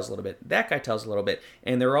 this guy tells a little bit, that guy tells a little bit,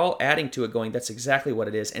 and they're all adding to it going, that's exactly what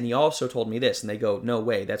it is. And he also told me this. And they go, no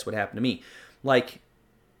way, that's what happened to me. Like,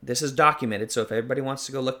 this is documented, so if everybody wants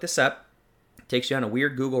to go look this up, it takes you on a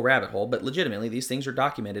weird Google rabbit hole, but legitimately, these things are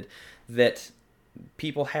documented that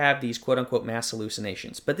people have these quote-unquote mass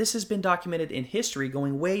hallucinations. But this has been documented in history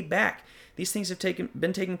going way back. These things have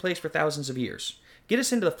been taking place for thousands of years. Get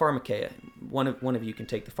us into the pharmakeia. One of you can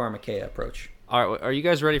take the pharmakeia approach. All right, are you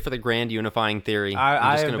guys ready for the grand unifying theory?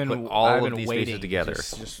 I'm just going to put all of these pieces together.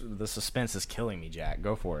 Just the suspense is killing me, Jack.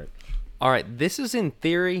 Go for it. All right, this is in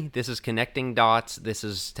theory. This is connecting dots. This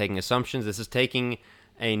is taking assumptions. This is taking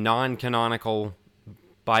a non-canonical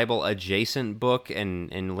Bible-adjacent book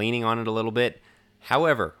and leaning on it a little bit.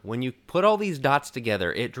 However, when you put all these dots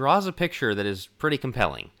together, it draws a picture that is pretty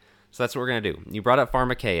compelling. So that's what we're going to do. You brought up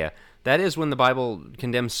pharmakeia. That is when the Bible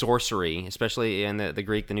condemns sorcery, especially in the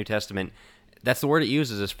Greek, the New Testament. That's the word it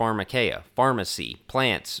uses, is pharmakeia, pharmacy,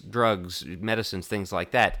 plants, drugs, medicines, things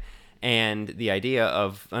like that. And the idea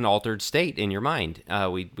of an altered state in your mind.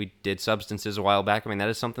 We did substances a while back. I mean, that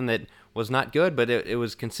is something that was not good, but it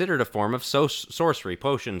was considered a form of sorcery,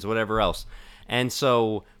 potions, whatever else. And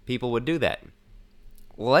so people would do that.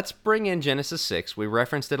 Let's bring in Genesis 6. We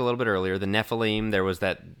referenced it a little bit earlier. The Nephilim, there was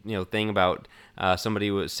that thing about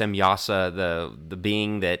somebody was Semyasa, the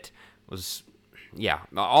being that was... Yeah,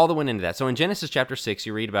 all that went into that. So in Genesis chapter 6,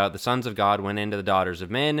 you read about the sons of God went into the daughters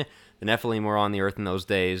of men. The Nephilim were on the earth in those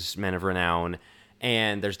days, men of renown.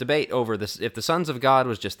 And there's debate over this, if the sons of God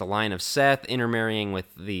was just the line of Seth intermarrying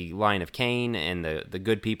with the line of Cain and the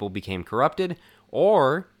good people became corrupted,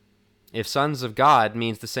 or if sons of God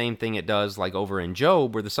means the same thing it does like over in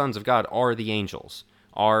Job, where the sons of God are the angels,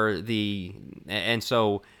 and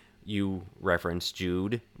so you reference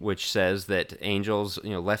Jude, which says that angels,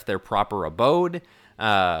 left their proper abode.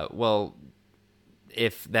 Well,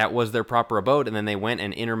 if that was their proper abode, and then they went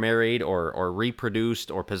and intermarried or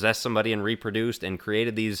reproduced or possessed somebody and reproduced and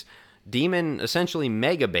created these demon, essentially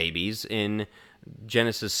mega babies in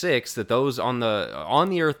Genesis 6, that those on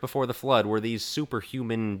the earth before the flood were these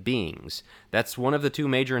superhuman beings. That's one of the two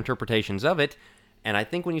major interpretations of it, and I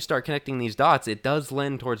think when you start connecting these dots, it does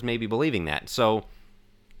lend towards maybe believing that. So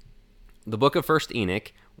the book of First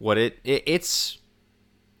Enoch, it's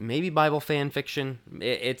maybe Bible fan fiction.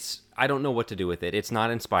 I don't know what to do with it. It's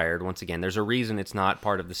not inspired. Once again, there's a reason it's not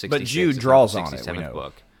part of the 66th. But Jude draws on it. 67th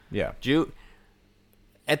book. Yeah, Jude.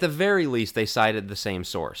 At the very least, they cited the same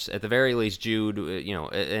source. At the very least, Jude,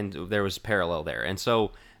 and there was parallel there. And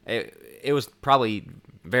so it was probably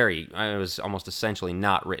it was almost essentially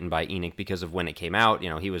not written by Enoch because of when it came out.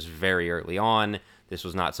 He was very early on. This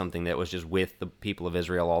was not something that was just with the people of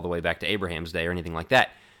Israel all the way back to Abraham's day or anything like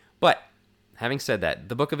that. But having said that,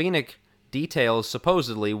 the book of Enoch details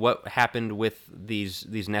supposedly what happened with these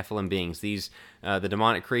Nephilim beings, the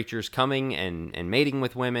demonic creatures coming and mating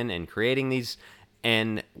with women and creating these.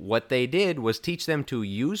 And what they did was teach them to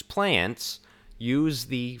use plants, use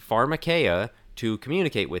the pharmakeia to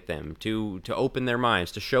communicate with them, to open their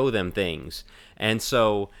minds, to show them things. And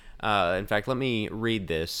so, in fact, let me read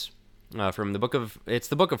this. From the book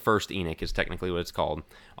of First Enoch is technically what it's called.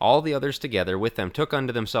 All the others together with them took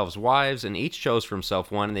unto themselves wives, and each chose for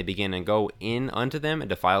himself one, and they began to go in unto them and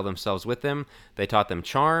defile themselves with them. They taught them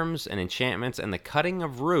charms and enchantments and the cutting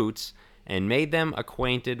of roots, and made them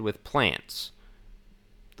acquainted with plants.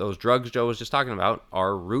 Those drugs Joe was just talking about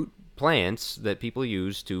are root plants that people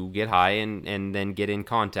use to get high and then get in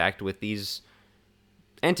contact with these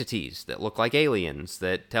entities that look like aliens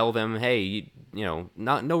that tell them, hey,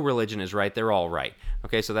 no religion is right, they're all right.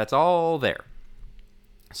 Okay, so that's all there.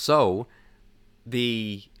 So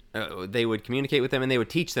they would communicate with them, and they would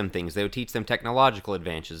teach them things. They would teach them technological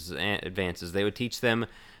advances. They would teach them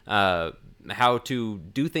how to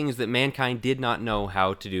do things that mankind did not know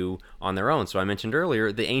how to do on their own. So I mentioned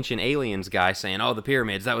earlier the ancient aliens guy saying, oh, the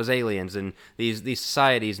pyramids, that was aliens, and these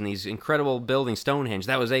societies and these incredible buildings, Stonehenge,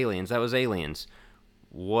 that was aliens.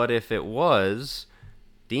 What if it was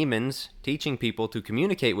demons teaching people to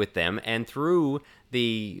communicate with them, and through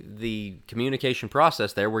the communication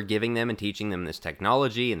process there, we're giving them and teaching them this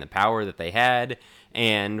technology and the power that they had,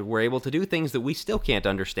 and we're able to do things that we still can't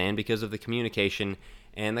understand because of the communication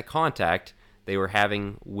and the contact they were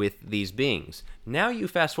having with these beings. Now you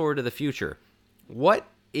fast forward to the future. What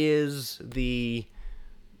is the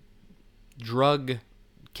drug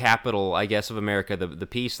capital, I guess, of America? The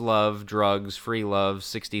peace, love, drugs, free love,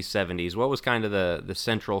 60s, 70s. What was kind of the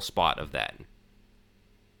central spot of that?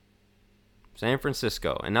 San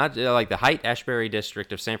Francisco. And not like the Haight-Ashbury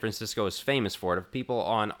district of San Francisco is famous for it, of people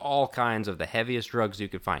on all kinds of the heaviest drugs you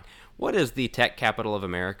could find. What is the tech capital of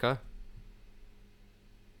America?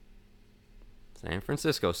 San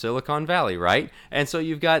Francisco, Silicon Valley, right? And so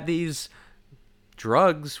you've got these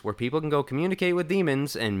drugs where people can go communicate with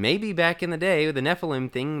demons, and maybe back in the day, the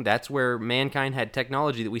Nephilim thing, that's where mankind had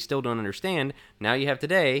technology that we still don't understand. Now you have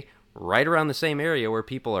today, right around the same area where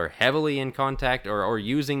people are heavily in contact or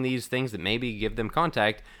using these things that maybe give them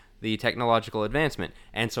contact, the technological advancement.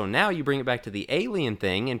 And so now you bring it back to the alien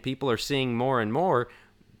thing, and people are seeing more and more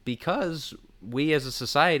because we as a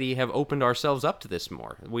society have opened ourselves up to this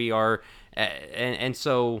more. We are, and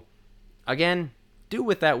so, again, do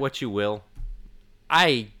with that what you will.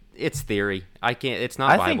 It's theory. It's not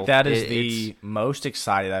Bible. I think that is the most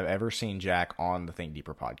excited I've ever seen Jack on the Think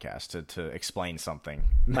Deeper podcast to explain something.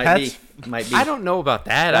 Might be. I don't know about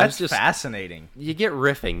that. That's just fascinating. You get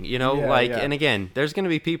riffing, Yeah. and again, there's going to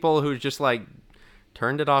be people who just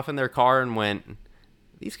turned it off in their car and went,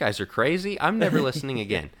 these guys are crazy. I'm never listening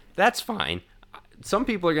again. That's fine. some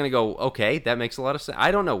people are going to go, okay, that makes a lot of sense.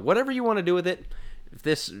 I don't know. Whatever you want to do with it.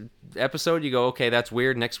 This episode, you go, okay, that's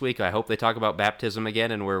weird. Next week, I hope they talk about baptism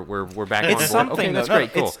again, and we're back on board. Something, okay, that's though.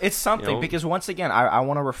 great. Cool. It's something because once again, I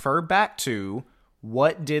want to refer back to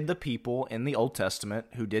what did the people in the Old Testament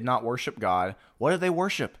who did not worship God? What did they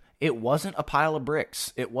worship? It wasn't a pile of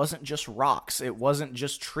bricks. It wasn't just rocks. It wasn't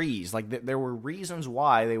just trees. Like there were reasons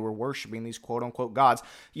why they were worshiping these quote unquote gods.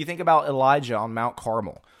 You think about Elijah on Mount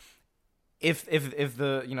Carmel. If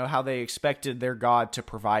the how they expected their God to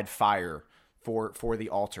provide fire for the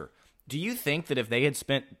altar. Do you think that if they had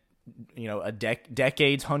spent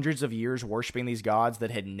decades, hundreds of years worshiping these gods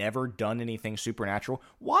that had never done anything supernatural,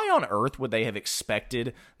 why on earth would they have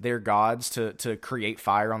expected their gods to create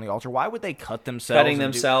fire on the altar? Why would they cut themselves? Cutting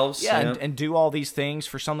themselves. And do all these things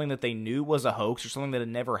for something that they knew was a hoax or something that had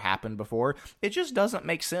never happened before? It just doesn't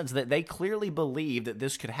make sense that they clearly believed that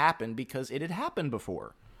this could happen because it had happened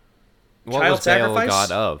before. What was Baal a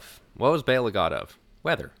god of? What was Baal a god of?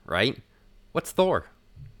 Weather, right? What's Thor?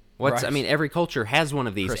 Right. I mean, every culture has one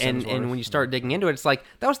of these, and when you start digging into it, it's like,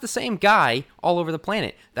 that was the same guy all over the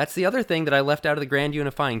planet. That's the other thing that I left out of the grand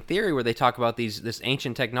unifying theory where they talk about this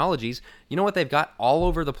ancient technologies. You know what they've got all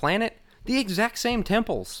over the planet? The exact same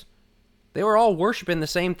temples. They were all worshiping the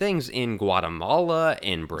same things in Guatemala,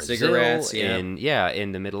 in Brazil, cigarettes, in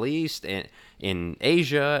the Middle East, in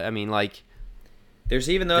Asia. I mean, like... There's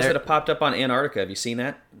even those that have popped up on Antarctica. Have you seen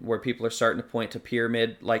that? Where people are starting to point to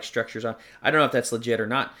pyramid-like structures on. I don't know if that's legit or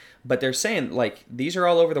not, but they're saying, like, these are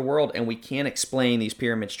all over the world, and we can't explain these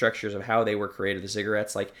pyramid structures of how they were created. The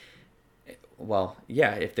ziggurats, like, well,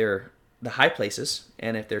 yeah, if they're the high places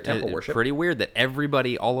and if they're temple worship. Pretty weird that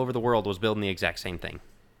everybody all over the world was building the exact same thing.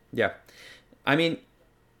 Yeah. I mean,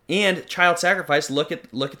 and child sacrifice, look at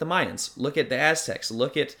the Mayans. Look at the Aztecs.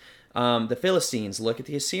 Look at... the Philistines, look at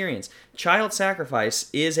the Assyrians. Child sacrifice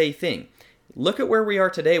is a thing. Look at where we are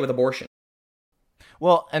today with abortion.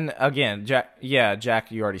 Well, and again, Jack,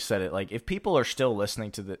 you already said it. Like, if people are still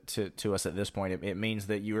listening to us at this point, it means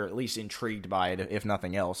that you are at least intrigued by it, if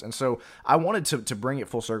nothing else. And so I wanted to bring it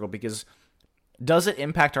full circle because does it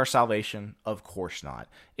impact our salvation? Of course not.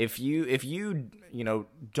 If you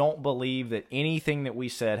don't believe that anything that we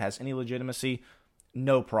said has any legitimacy,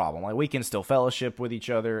 no problem. Like, we can still fellowship with each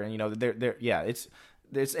other, and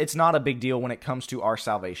it's not a big deal when it comes to our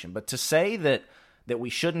salvation. But to say that we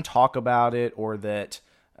shouldn't talk about it, or that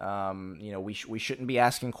we shouldn't be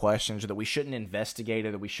asking questions, or that we shouldn't investigate it,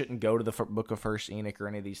 or that we shouldn't go to the book of First Enoch or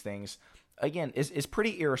any of these things, again, is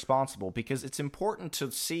pretty irresponsible, because it's important to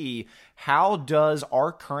see how does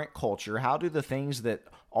our current culture, how do the things that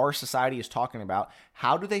our society is talking about,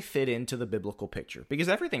 how do they fit into the biblical picture? Because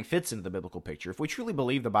everything fits into the biblical picture. If we truly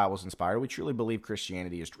believe the Bible is inspired, we truly believe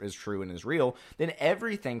Christianity is true and is real, then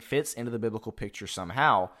everything fits into the biblical picture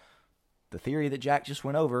somehow. The theory that Jack just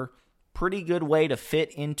went over, pretty good way to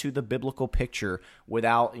fit into the biblical picture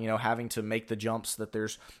without, having to make the jumps that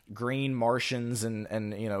there's green Martians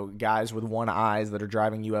and guys with one eyes that are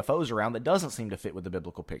driving UFOs around. That doesn't seem to fit with the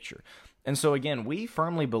biblical picture. And so again, we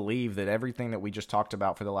firmly believe that everything that we just talked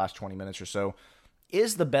about for the last 20 minutes or so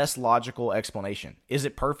is the best logical explanation. Is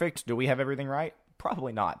it perfect? Do we have everything right?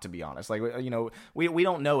 Probably not, to be honest. Like, we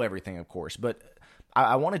don't know everything, of course, but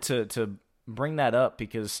I wanted to bring that up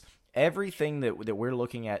because everything that we're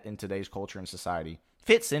looking at in today's culture and society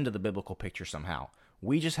fits into the biblical picture somehow.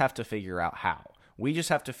 We just have to figure out how. We just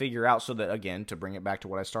have to figure out so that, again, to bring it back to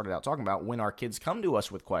what I started out talking about, when our kids come to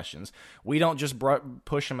us with questions, we don't just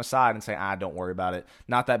push them aside and say, don't worry about it.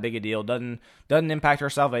 Not that big a deal. Doesn't impact our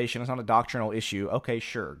salvation. It's not a doctrinal issue. Okay,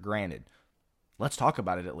 sure, granted. Let's talk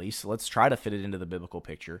about it at least. Let's try to fit it into the biblical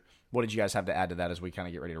picture. What did you guys have to add to that as we kind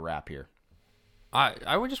of get ready to wrap here?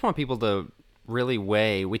 I would just want people to really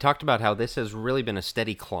weigh. We talked about how this has really been a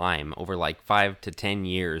steady climb over like 5 to 10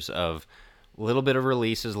 years of a little bit of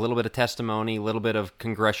releases, a little bit of testimony, a little bit of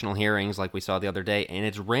congressional hearings like we saw the other day, and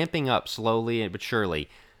it's ramping up slowly but surely.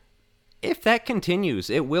 If that continues,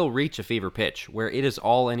 it will reach a fever pitch where it is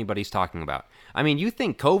all anybody's talking about. I mean, you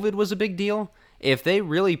think COVID was a big deal? If they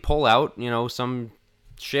really pull out, some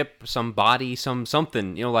ship, some body,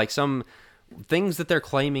 something, like some things that they're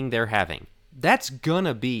claiming they're having, that's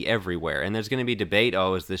gonna be everywhere, and there's gonna be debate.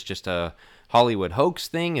 Oh, is this just a Hollywood hoax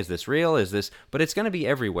thing? Is this real? Is this? But it's gonna be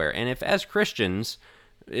everywhere. And if, as Christians,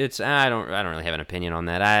 I don't really have an opinion on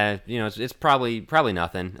that. It's probably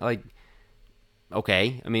nothing. Like,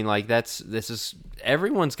 okay, I mean, like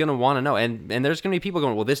everyone's gonna want to know, and there's gonna be people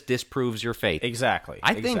going, well, this disproves your faith. Exactly.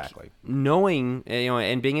 I think knowing,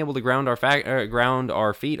 and being able to ground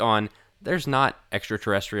our feet on, there's not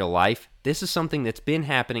extraterrestrial life. This is something that's been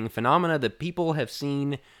happening, phenomena that people have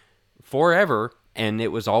seen forever, and it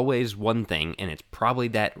was always one thing, and it's probably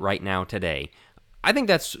that right now today. I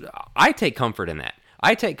take comfort in that.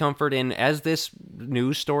 I take comfort in, as this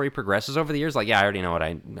news story progresses over the years, like, yeah, I already know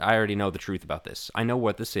I already know the truth about this. I know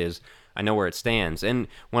what this is. I know where it stands. And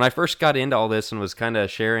when I first got into all this and was kind of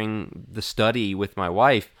sharing the study with my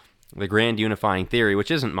wife, the grand unifying theory, which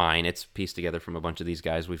isn't mine, it's pieced together from a bunch of these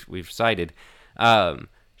guys we've cited,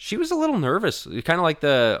 she was a little nervous, kind of like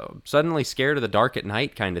the suddenly scared of the dark at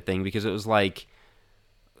night kind of thing, because it was like,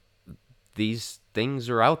 these things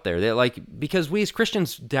are out there. They're like, because we as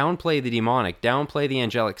Christians downplay the demonic, downplay the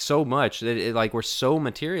angelic so much that like we're so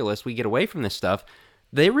materialist, we get away from this stuff.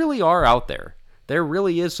 They really are out there. There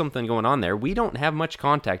really is something going on there. We don't have much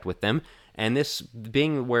contact with them, and this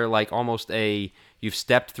being where like almost you've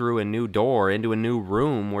stepped through a new door into a new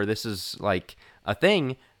room where this is like a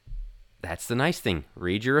thing. That's the nice thing.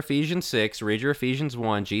 Read your Ephesians 6, read your Ephesians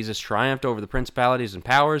 1. Jesus triumphed over the principalities and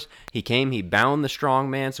powers. He came, he bound the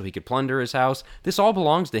strong man so he could plunder his house. This all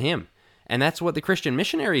belongs to him. And that's what the Christian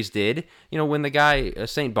missionaries did. You know, when the guy,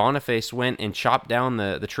 St. Boniface, went and chopped down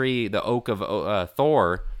the tree, the oak of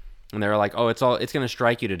Thor, and they were like, oh, it's going to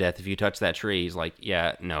strike you to death if you touch that tree. He's like,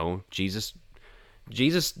 yeah, no, Jesus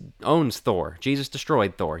owns Thor. Jesus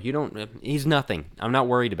destroyed Thor. He's nothing. I'm not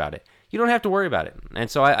worried about it. You don't have to worry about it.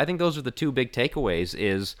 And so I think those are the two big takeaways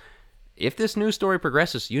is, if this news story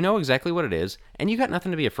progresses, you know exactly what it is, and you got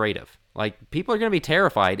nothing to be afraid of. Like, people are going to be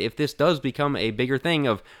terrified if this does become a bigger thing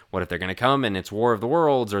of, what if they're going to come and it's War of the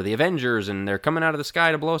Worlds or the Avengers and they're coming out of the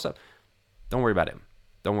sky to blow us up? Don't worry about it.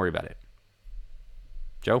 Don't worry about it.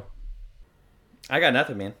 Joe? I got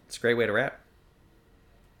nothing, man. It's a great way to wrap.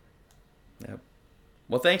 Yep.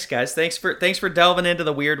 Well, thanks, guys. Thanks for delving into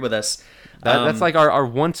the weird with us. That's like our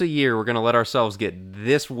once a year, we're going to let ourselves get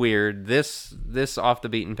this weird, this off the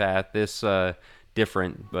beaten path, this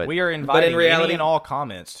different. But we are inviting in reality, any and all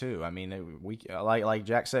comments too. I mean, we like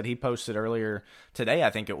Jack said, he posted earlier today, I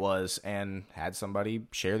think it was, and had somebody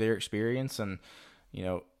share their experience, and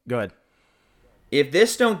go ahead. If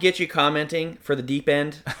this don't get you commenting for the deep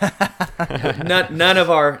end, none of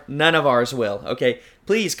ours will. Okay,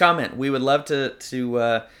 please comment. We would love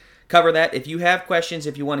to cover that. If you have questions,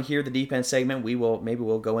 if you want to hear the deep end segment, maybe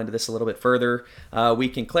we'll go into this a little bit further. We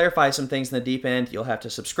can clarify some things in the deep end. You'll have to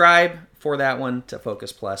subscribe for that one to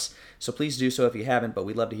Focus Plus. So please do so if you haven't, but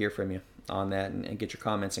we'd love to hear from you on that and get your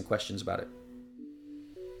comments and questions about it.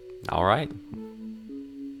 All right.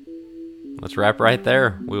 Let's wrap right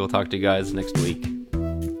there. We will talk to you guys next week.